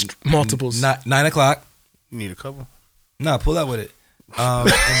 Multiples. 9 o'clock. You need a couple. Nah, pull out with it.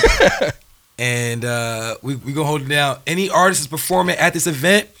 And we gonna hold it down. Any artist is performing at this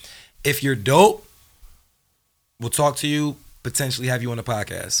event. If you're dope, we'll talk to you. Potentially have you on the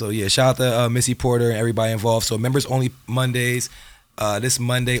podcast. So yeah, shout out to Missy Porter and everybody involved. So members only Mondays. This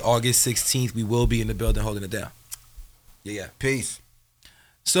Monday, August 16th, we will be in the building holding it down. Yeah. Peace.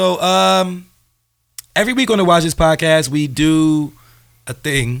 So every week on the Watch This podcast, we do a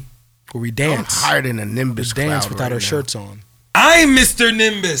thing. Where we I'm dance. higher than a We Nimbus dance cloud without right our now. shirts on. I'm Mr.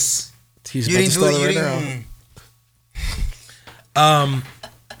 Nimbus. He's You about to didn't do start it. You it right didn't. now.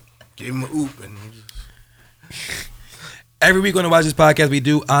 Give him a oop and Every week on the Watch This podcast, we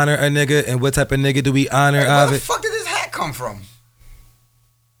do honor a nigga. And what type of nigga do we honor Where of the it? fuck did this hat come from?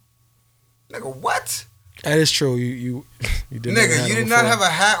 Nigga, what? That is true. You did. Nigga, you did not have a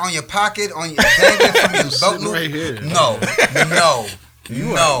hat on your pocket, on your dangling from your belt sitting loop? right here. No.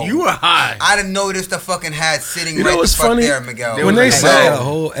 You were high. I didn't notice the fucking hat sitting You know right what's the fuck funny? there, Miguel. When they I say- got a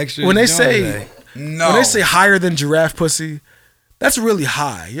whole extra when they joint say- today. no. When they say higher than giraffe pussy, that's really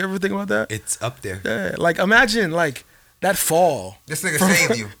high. You ever think about that? It's up there. Yeah. Like imagine like that fall. This nigga From-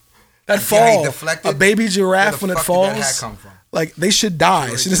 saved you. That You see how he fall. deflected? A baby Where giraffe the when it fuck did that hat falls. come from? Like they should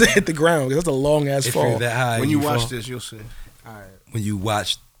die as soon as they hit the ground. 'Cause that's a long ass If fall. you're that high, When you fall. watch this, you'll see. All right. When you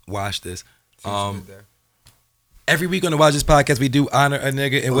watch this. There. Every week on the Watch This podcast, we do honor a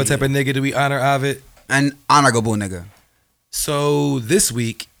nigga. And what type of nigga do we honor of it? An honorable nigga. So this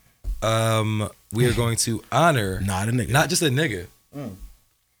week, we are going to honor Not a nigga. not just a nigga,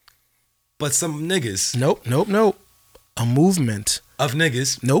 but some niggas Nope. A movement. of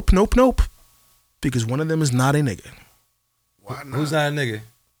niggas. Nope. Because one of them is not a nigga. Why not? Who's not a nigga?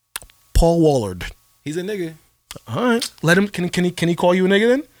 Paul Wallard. He's a nigga. All right. Let him. Can he call you a nigga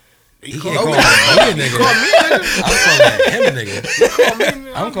then? He can't call me a nigga. I'm calling him a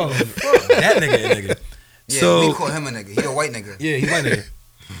nigga. I'm calling that nigga a nigga. Yeah, So we call him a nigga. He a white nigga. yeah, he's white nigga.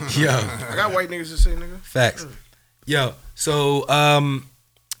 Yo. I got white niggas to say, nigga. Facts. Yo, so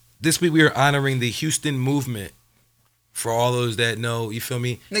this week we are honoring the Houston movement. For all those that know, you feel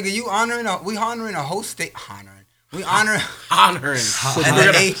me? Nigga, we honoring a whole state. We honor. Honoring. And We're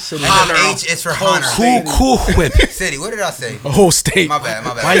the gonna H, and honor the H is for honor. Cool whip. City, what did I say? A whole state. My bad.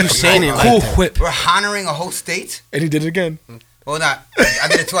 Why you saying it like Cool that? whip. We're honoring a whole state? And he did it again. Well, not. I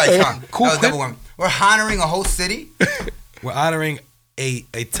did it twice, huh? Cool That was whip. double one. We're honoring a whole city? We're honoring a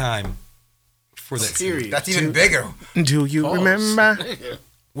time for that. Period. That's even bigger. Do you Pause. remember?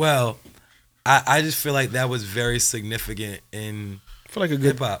 Well, I just feel like that was very significant in For like a hip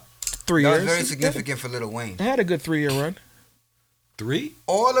good hop. 3 That years. was very significant for Lil Wayne. It had a good 3-year run. 3?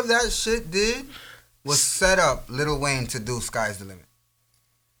 All of that shit did was set up Lil Wayne to do Sky's the Limit.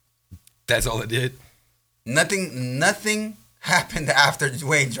 That's all it did. Nothing happened after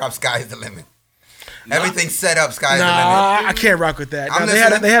Wayne dropped Sky's the Limit. Everything set up Sky's the Limit. Nah, I can't rock with that. I'm Now,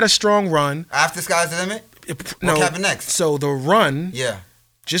 listening. they had a strong run. After Sky's the Limit? No, What happened next? So the run, Yeah.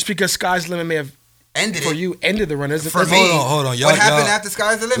 just because Sky's the Limit may have Ended for it. you ended the run. For me. Hold on. Y'all, what happened y'all- after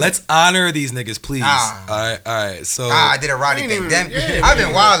Sky's the Limit? Let's honor these niggas, please. Ah. All right. So I did a Roddy ain't thing. even- Damn, yeah, I've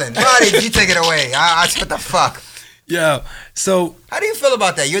been wilding. Roddy, you take it away. What the fuck? yeah. So How do you feel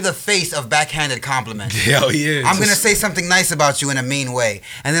about that? You're the face of backhanded compliment. hell yeah. I'm gonna say something nice about you in a mean way,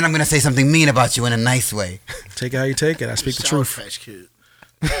 and then I'm gonna say something mean about you in a nice way. take it how you take it. I speak the Sour truth. Patch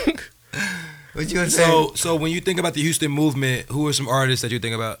Kid. What you was saying? So when you think about the Houston movement, who are some artists that you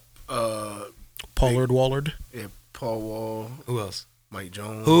think about? Pollard Wallard. Yeah, Paul Wall, Who else? Mike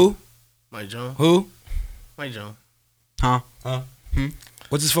Jones. Who? Mike Jones. Who? Mike Jones.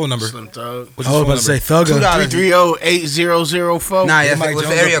 What's his phone number? Slim Thug. What's I his was phone about to say number? Thugger. 330-8004. Nah, yes, Mike what's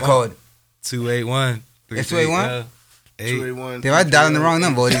the Jones area up on- code? 281. It's 281? 281. Damn, I dialed the wrong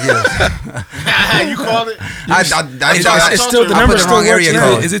number. What did you get? You called it? It's still the I number put the still wrong works area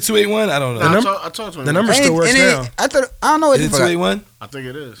now. code. Is it 281? I don't know. Nah, num- I talked to him. The number still works now. I don't know what Is the it fuck. 281? I think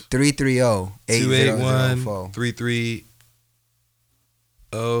it is. 330-8004. 330.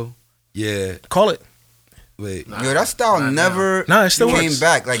 Yeah. Call it. Wait. Yo, that style Not never Nah, it still came works.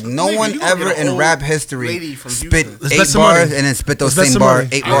 back. Like no Nigga, one you gonna ever get an in old rap history lady from spit Houston. Let's bet 8 some bars money. and then spit those Let's bet same some bar money.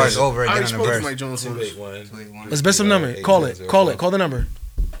 8 bars over I again already on the spoke to verse. Mike Jones once. 281. Let's bet some number. Call it. Call it. Call the number.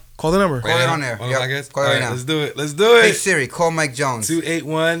 Call the number. Call it on there. Hold Yep. I guess. Call it All right right, now. let's do it. Let's do Hey it. Siri, call Mike Jones.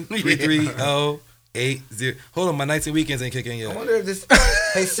 281-330-80. Hold on, my nights and weekends ain't kicking I yet. wonder if this.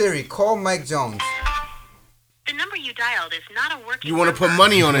 Hey Siri, call Mike Jones. The number you dialed is not a working You want to put number.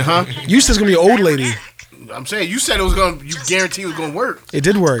 money on it, huh? You said it's gonna be an old lady. I'm saying you said it was gonna. You guarantee it was gonna work. It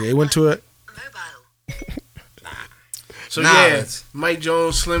did work. It went to a. Mobile. So Nah, yeah, it's- Mike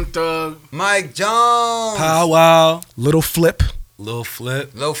Jones, Slim Thug. Mike Jones. Pow wow. Little Flip. Lil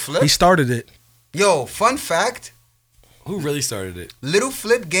Flip. Lil Flip. He started it. Yo, fun fact. Who really started it? Little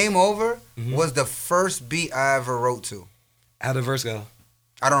Flip Game Over Mhm. was the first beat I ever wrote to. How'd the verse go?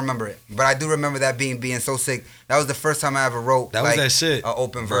 I don't remember it, but I do remember that being so sick. That was the first time I ever wrote That like, was that shit. an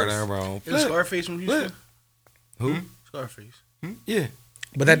open verse. Is Flip. Scarface from Houston? Who? Scarface. Yeah.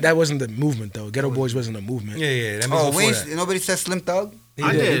 But that wasn't the movement though. Ghetto Boys wasn't a movement. Yeah. That Oh, means we before ain't, that. nobody said Slim Thug?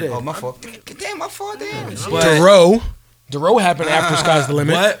 I did. Oh, my fault. Damn, my fault. Damn. But Dero happened after Sky's the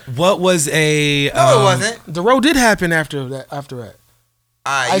Limit. what was a No, it wasn't. Dero did happen after that.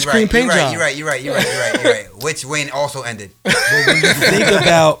 Ice cream paint job. You're right. Which Wayne also ended. think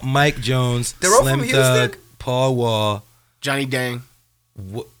about Mike Jones, They're all Slim from Houston? Thug, Paul Wall. Johnny Dang.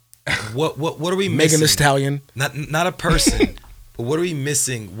 What are we Megan missing? Thee Stallion. Not a person. But what are we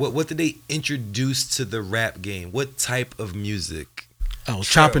missing? What did they introduce to the rap game? What type of music? Oh,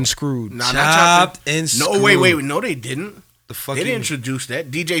 Chop and Screwed. Nah, not Chopped Chopped and No, Screwed. wait. No, they didn't. The They fucking didn't introduce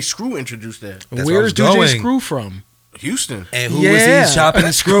that. DJ Screw introduced that. That's Where's where I was DJ going. Screw from? Houston. and who Yeah. was he chopping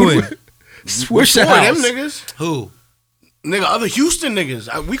and screwing? Swish Boy, them House. niggas. Who? Nigga, other Houston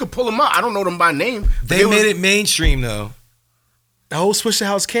niggas. We could pull them up. I don't know them by name. They made it mainstream though. The whole Swish the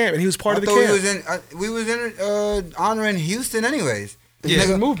House camp, and he was part I of the thought camp. we was in honoring Houston anyways. Yeah.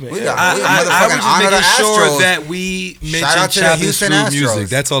 Nigga movement. We Yeah. got- we I was motherfucking just honor the making sure Astros. that we Shout out mentioned to the Chop and Houston Screw Astros. music.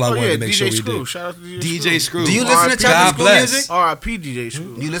 That's all I Oh wanted yeah, to make sure DJ we Screw. did. Shout out to DJ Screw. Do you listen to R.I.P. Chop and God Screw bless. music? R.I.P. DJ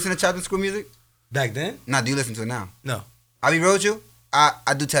Screw. Do you listen to Chop and Screw music? Back then? Nah, do you listen to it now? No. I be real with you. I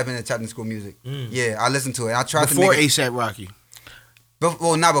do tap into Chop and Screw music. Yeah, I listen to it. I try Before to make it, ASAP Rocky.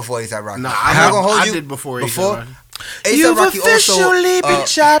 well, not before ASAP Rocky. Nah, I'm not gonna hold I you. did before ASAP Before Rocky. ASAP Rocky also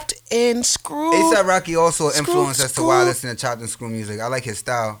chopped and screwed. ASAP Rocky also Screw, influenced as to why I screw. listen to Chopped and Screw music. I like his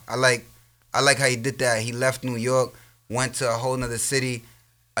style. I like how he did that. He left New York, went to a whole nother city,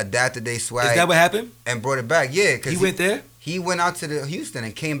 adapted their swag, Is that what happened? and brought it back. Yeah, because He went there? He went out to the Houston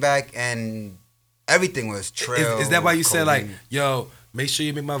and came back, and everything was trail. Is that why you said like, codeine. yo, make sure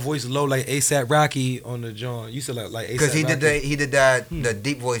you make my voice low like ASAP Rocky on the joint? You said like ASAP Because he Rocky. did that the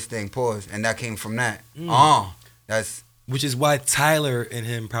deep voice thing, pause, and that came from that. That's Which is why Tyler and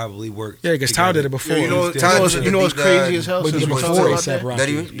him probably worked. Yeah, because Tyler did it before. Yeah, you know, Tyler what's did the crazy as hell? But Since he we before talked about ASAP that?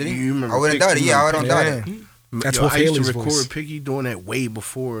 Rocky. that he You remember I wouldn't doubt it. Yeah, I don't doubt it. That's Yo, Wolf I used Haley's to record voice. Piggy doing that way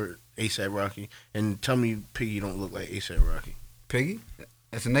before ASAP Rocky, and tell me Piggy don't look like ASAP Rocky. Piggy,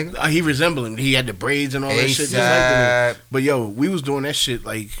 that's a nigga. He resembled him. He had the braids and all that shit. Just like the nigga. ASAP. But yo, we was doing that shit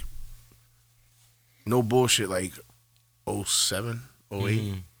like no bullshit, like 07,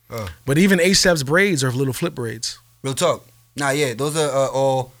 08. But even ASAP's braids are little flip braids. Real talk. Nah, yeah, those are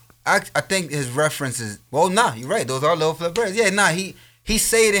all. I think his references. Well, nah, you're right. Those are little flip birds. Yeah, nah, he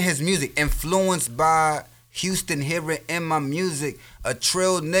say it in his music, influenced by Houston. Hear it in my music. A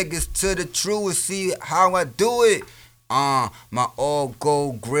trill niggas to the truest. See how I do it. My all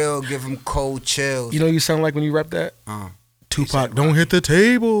gold grill, give him cold chills. You know, you sound like when you rap that. Uh. Tupac, don't hit the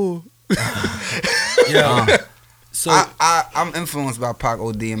table. Yeah. So I'm influenced by Pac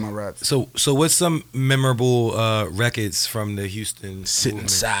OD in my raps. so what's some memorable records from the Houston Sitting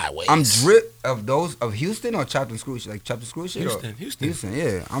movement? sideways. I'm drip of those of Houston or Chopped and Screw shit, like Chopped and Screw shit. Houston.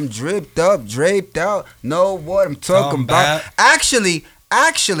 Yeah, I'm dripped up, draped out. Know what I'm talking about? about. Actually,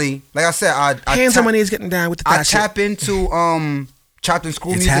 like I said, I Hands tap- on my knees, getting down with the I thigh shit. tap into Chopped and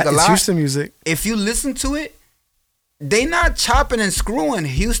Screw It's music a it's lot. Houston music. If you listen to it, they not chopping and screwing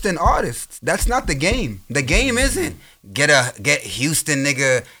Houston artists. That's not the game. The game isn't get Houston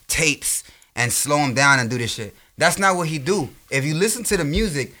nigga tapes and slow him down and do this shit. That's not what he do. If you listen to the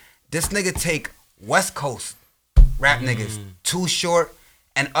music, this nigga take West Coast rap niggas, Too Short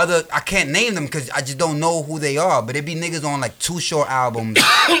and other. I can't name them because I just don't know who they are. But it be niggas on like Too Short albums,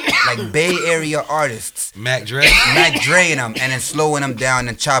 like Bay Area artists, Mac Dre. Mac Dre and them, and then slowing them down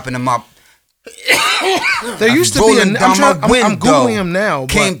and chopping them up. There used to be Rolling down my I'm window. googling him now.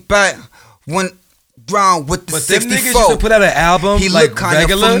 Came back went round with the But them niggas 64. used to put out an album He like looked kind of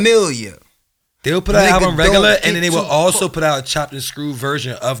regular. familiar. They would put out an Nigga album regular, don't and then they get would too also put out a chopped and screwed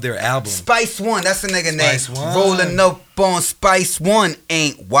version of their album. Spice One, that's the nigga Spice name. One. Rolling up on Spice One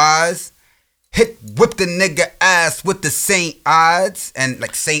ain't wise. Whip the nigga ass with the St. Odds and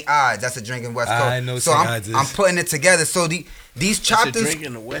like St. Odds. That's a drink in West Coast. I know so St. Odds is. I'm putting it together. So these That's a chopped and drink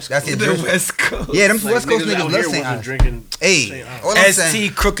in the West that's Coast. the drink. West Coast. Yeah, them Like, West Coast niggas niggas out love here St. wasn't Odds. drinking Hey, St. Odds. all I'm saying.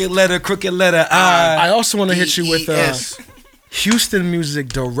 ST crooked letter I. I also want to hit you with DES. Houston Music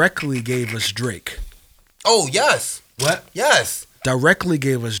directly gave us Drake. Oh yes, What? yes, Directly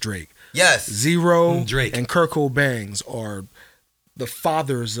gave us Drake. yes. Zero Drake. and Kurt Cobain are the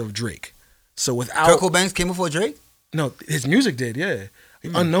fathers of Drake. So without Kurt Cobain came before Drake. no, his music did, yeah.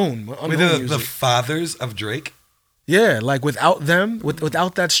 Unknown With the music. fathers of Drake. Yeah, like without them,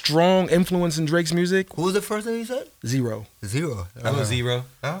 without that strong influence in Drake's music, Who was the first thing you said? zero. Zero. I know Zero.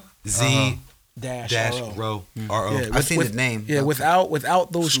 Huh? Z Dash, dash RO. row R-O. Yeah, I seen his name. Yeah, without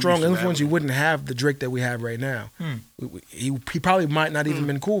those Scooby strong from influence, you Avenue. wouldn't have the Drake that we have right now. He probably might not even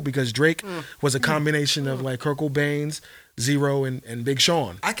been cool because Drake was a combination of like Kurt Cobain's, Zero, and Big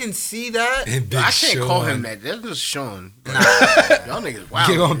Sean. I can see that. And Big I can't call Sean. him that. That's just Sean. Y'all niggas wow. You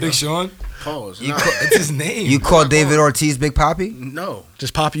can't call him Big Sean? Pause. You Nah. call- That's his name. You call David Ortiz Big Poppy? No.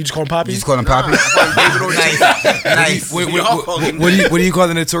 Just Poppy, you just call him Poppy? You just call him Poppy? David Ortiz. Nice. What, Y'all call him what do you call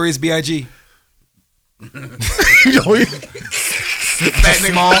the Notorious B.I.G.? You know, Fat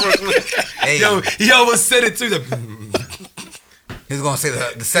nigga from Brooklyn. Hey, Yo, he almost said it too. he was gonna say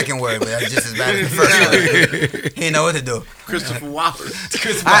the second word, but that's just as bad as the first word. He didn't know what to do. Christopher Wallace.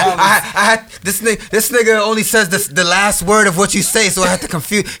 I had this nigga only says the last word of what you say, so I had to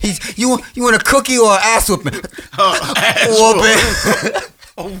confuse. You want a cookie or an ass whooping? Whooping.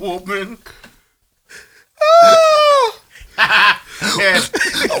 A woman.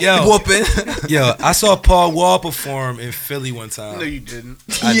 Yo, Whooping. yo, I saw Paul Wall perform in Philly one No, time. you didn't.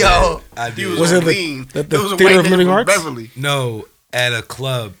 I Yo. did. I He did. was, Was on it the- lean. the There was a Theater white of man Living from Arts? Beverly. No, at a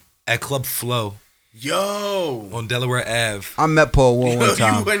club. At Club Flow Yo. on Delaware Ave. I met Paul Wall one You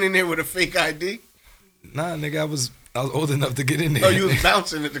time. went in there with a fake ID? Nah, nigga, I was old enough to get in there. Oh, you was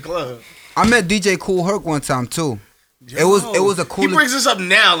bouncing at the club. I met DJ Kool Herc one time too. It was a cool. He brings this up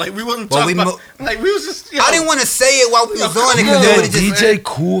now, like we wasn't Well, talking we about. Like we was just. Yo, I didn't want to say it while we was Yo, on it come because on. it would just. DJ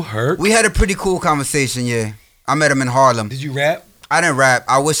Kool Herc. We had a pretty cool conversation. Yeah, I met him in Harlem. Did you rap? I didn't rap.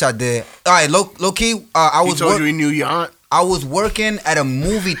 I wish I did. All right, low key. I He was told you he knew your aunt. I was working at a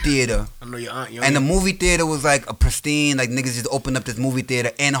movie theater. I know your aunt. And the movie theater was like a pristine, like niggas just opened up this movie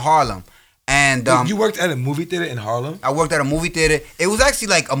theater in Harlem. And You worked at a movie theater in Harlem? I worked at a movie theater. It was actually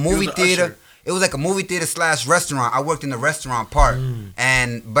like a movie an theater. usher. It was like a movie theater / restaurant. I worked in the restaurant part.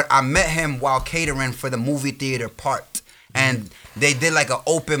 But I met him while catering for the movie theater part. And they did like an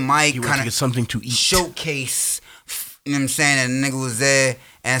open mic You went to kind get of something to eat. showcase. You know what I'm saying? And the nigga was there.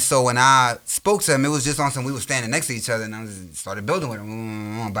 And so when I spoke to him, it was just on some, we were standing next to each other and I just started building with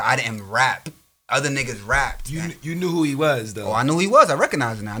him. But I didn't rap. Other niggas rapped. You knew who he was though. Oh, I knew who he was. I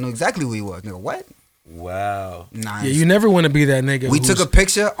recognized him now. I knew exactly who he was. Nigga, what? Wow. Nah. yeah, you never want to be that nigga. we took who's- a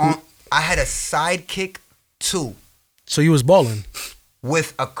picture on. I had a sidekick too So you was balling.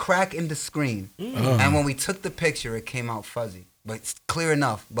 with a crack in the screen. And when we took the picture, it came out fuzzy. But it's clear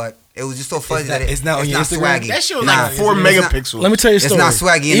enough. But it was just so fuzzy not- that it's not on your Instagram? swaggy. That shit was Nah, like 4 it's not- megapixels. Let me tell you a It's story. not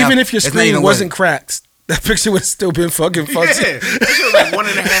swaggy enough. Even if your It's not screen even wasn't worth it. cracked, that picture would still been fucking fuzzy. Yeah, that shit was like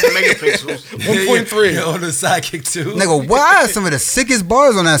 1.5 megapixels. 1.3. You're on the sidekick too. Nigga, why are some of the sickest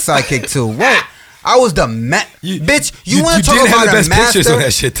bars on that sidekick too? What? I was the bitch. You want to talk did have about the a best pictures master? on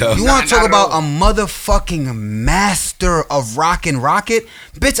that shit though. You want to Not talk at about all. a motherfucking master of rockin' rocket?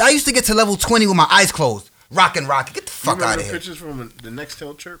 Bitch, I used to get to level 20 with my eyes closed. Rockin' rocket. Get the You fuck remember out the of here. pictures from the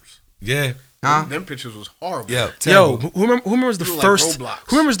Nextel chirps? Yeah. Huh? Them pictures was horrible. Yeah. Yo, Terrible. who remembers the You like first? Roblox.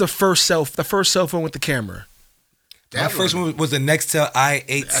 Who remembers the first cell phone with the camera? My first one was the Nextel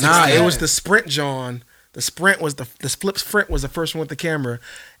i8. Nah, it Yeah. was the Sprint, John. The Sprint was the flip Sprint was the first one with the camera,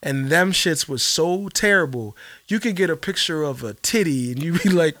 and them shits was so terrible. You could get a picture of a titty, and you'd be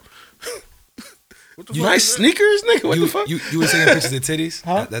like, What the Nice is that? sneakers, nigga. What You, the fuck? you were taking pictures of titties?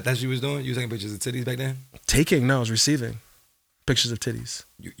 Huh? That's what you was doing? You were taking pictures of titties back then? Taking? No, I was receiving pictures of titties.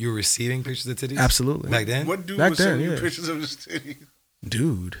 You were receiving pictures of titties? Absolutely. Back then? What dude Back was then, sending you yeah. pictures of his titties?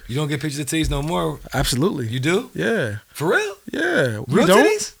 Dude. You don't get pictures of titties no more? Absolutely. You do? Yeah. For real? Yeah. We Real don't?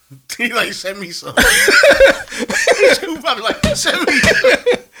 titties? He like, send me some. He probably like, send me some.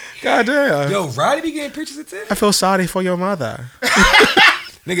 God damn. Yo, Roddy be getting pictures of titties? I feel sorry for your mother.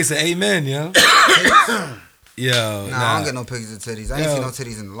 Nigga said amen, yo. Yo, Nah, I don't get no pictures of titties. I ain't Yo. seen no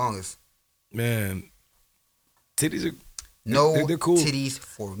titties in the longest. Man, titties are... No They're cool. titties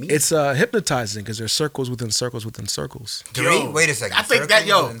for me. It's hypnotizing because there's circles within circles within circles. Three? Wait a second. I think that,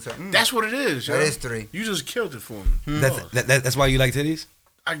 yo, Circles within that's what it is, yo. That is 3. You just killed it for me. That's why you like titties?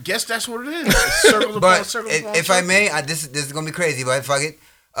 I guess that's what it is. It's circles upon But circles upon if I circles. may, this is gonna be crazy, but fuck it.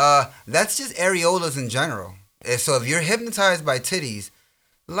 That's just areolas in general. So if you're hypnotized by titties,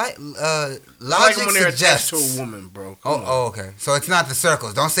 like I like logic them when they're attached suggests. to a woman, bro. Come on. Oh, okay. So it's not the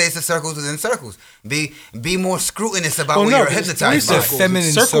circles. Don't say it's the circles within circles. Be more scrutinous about Oh, what no, you're it's hypnotized three by. circles.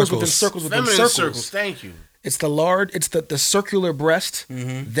 Feminine circles within circles. circles within Feminine circles. circles. Thank you. It's the circular breast,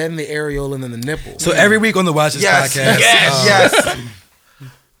 then the areola, and then the nipple. So every week on the Watch This Yes, podcast... yes.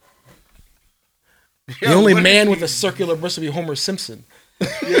 the only man with a circular breast would be Homer Simpson.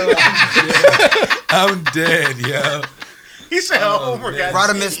 I'm dead, yo. He said, "Oh my God."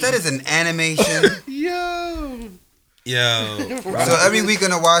 Rodimus, that is an animation. Yo. So every week on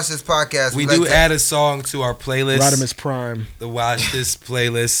the Watch This podcast, We like do to- add a song to our playlist. Rodimus Prime, The Watch This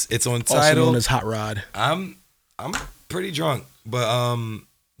playlist. It's on also Tidal. known as Hot Rod. I'm pretty drunk, but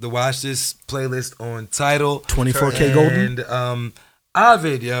the Watch This playlist on Tidal 24K Golden. and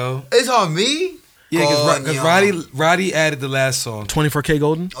Ovid, yo. It's on me. Yeah, because Coño. Roddy added the last song. 24K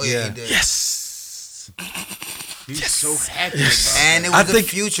Golden. Oh yeah, Yeah. he did. Yes. He's so happy. About And it was a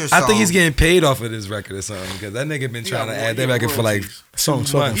future song. I think he's getting paid off of this record or something because that nigga been trying to add that record for like.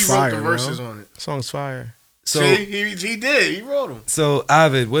 Song's 2 fucking months. He wrote fire, the verses bro. on it. Song's fire. So See, he did. He wrote them. so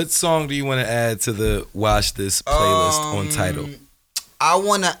Ovid, what song do you want to add to the Watch This playlist on Tidal? I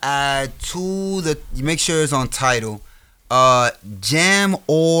want to add to the. Make sure it's on Tidal. Jam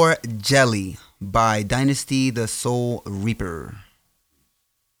or Jelly by Dynasty the Soul Reaper.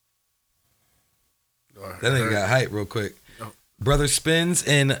 That nigga got hype real quick. Brother Spins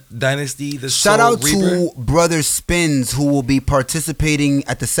and Dynasty the Shout Soul out Reaper. to Brother Spins, who will be participating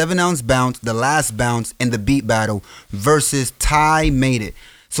at the 7-ounce bounce, the last bounce, and the beat battle versus Ty Made It.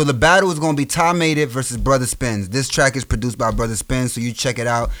 So the battle is going to be Ty Made It versus Brother Spins. This track is produced by Brother Spins, so you check it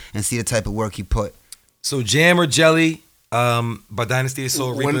out and see the type of work he put. So Jam or Jelly by Dynasty the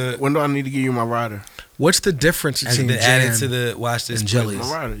Soul Reaper When do I need to give you my rider? What's the difference has between been added jam to the Watch This and Jellies? playlist.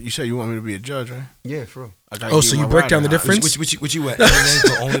 My rider. You said you want me to be a judge, right? Yeah, for real. I gotta Oh, give so my you break down the rider. difference? Which you went? Eminem's,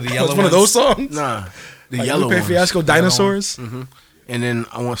 but only the yellow It's one of those ones? songs. Nah, the Like yellow Lupe ones. Fiasco Dinosaurs. And then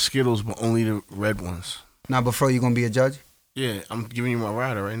I want Skittles, but only the red ones. Now, before you going to be a judge? Yeah, I'm giving you my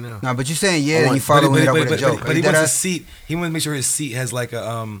rider right now. Now, but you saying yeah, I and want- you following it up with a but joke. But he You wants dead a ass? seat. He wants to make sure his seat has like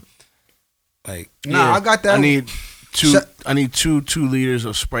a like Nah, I got that. I need two. Shut- I need 2 liters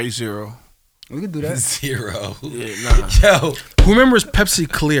of Sprite Zero. We can do that. 0. Yeah, nah. Yo, Who remembers Pepsi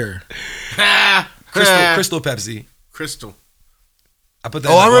Clear? Crystal Pepsi. Crystal. I put that.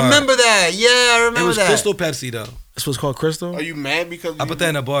 Oh, in the I bar. remember that. Yeah, I It remember was that. Crystal Pepsi though. This was called Crystal. Are you mad because I put that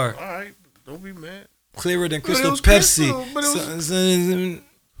in a bar. All right, don't be mad. Clearer than But it Crystal was Pepsi. Crystal, but it was-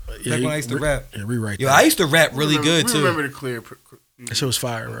 Back when I used to rap. Yeah, rewrite Yo, that. I used to rap really We good remember too. the clear. That shit was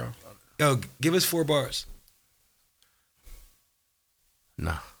fire, bro. Yo, give us 4 bars.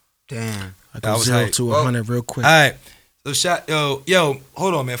 Nah. Damn. I That go was 0 hype. to Well, 100 real quick. All right. So yo,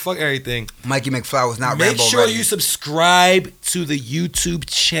 hold on, man. Fuck everything. Mikey McFlowers not Make Rambo sure ready. you subscribe to the YouTube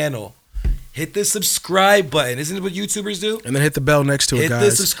channel. Hit the subscribe button. Isn't it what YouTubers do? And then hit the bell next to it, Hit guys.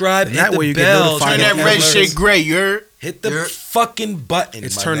 the subscribe. And hit that the way you get bell. notified Turn of that the red alerts. shit gray. You're Hit the You're- fucking button.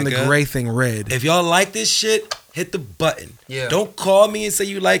 It's my turning the nigga. gray thing red. If y'all like this shit, hit the button. Yeah. Don't call me and say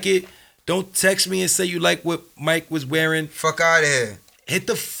you like it. Don't text me and say you like what Mike was wearing. Fuck out of here. Hit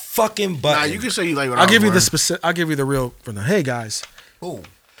the fucking button. nah. You can say you like what I'll I give you was the wearing. specific. I'll give you the real. Hey guys. Ooh.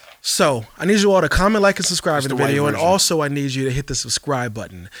 So I need you all to comment, like, and subscribe It's to the the white video, and version. also I need you to hit the subscribe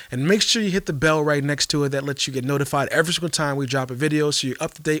button and make sure you hit the bell right next to it. That lets you get notified every single time we drop a video, so you're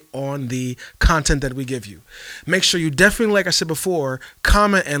up to date on the content that we give you. Make sure you definitely, like I said before,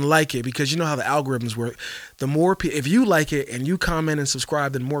 comment and like it, because you know how the algorithms work. The more if you like it and you comment and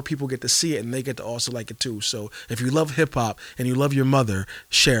subscribe, then more people get to see it and they get to also like it too. So if you love hip hop and you love your mother,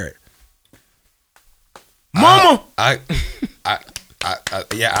 share it. Mama.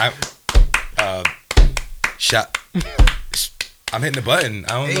 Shot. I'm hitting the button.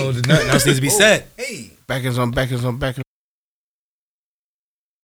 I don't know. Nothing else needs to be said. Hey. Back is on.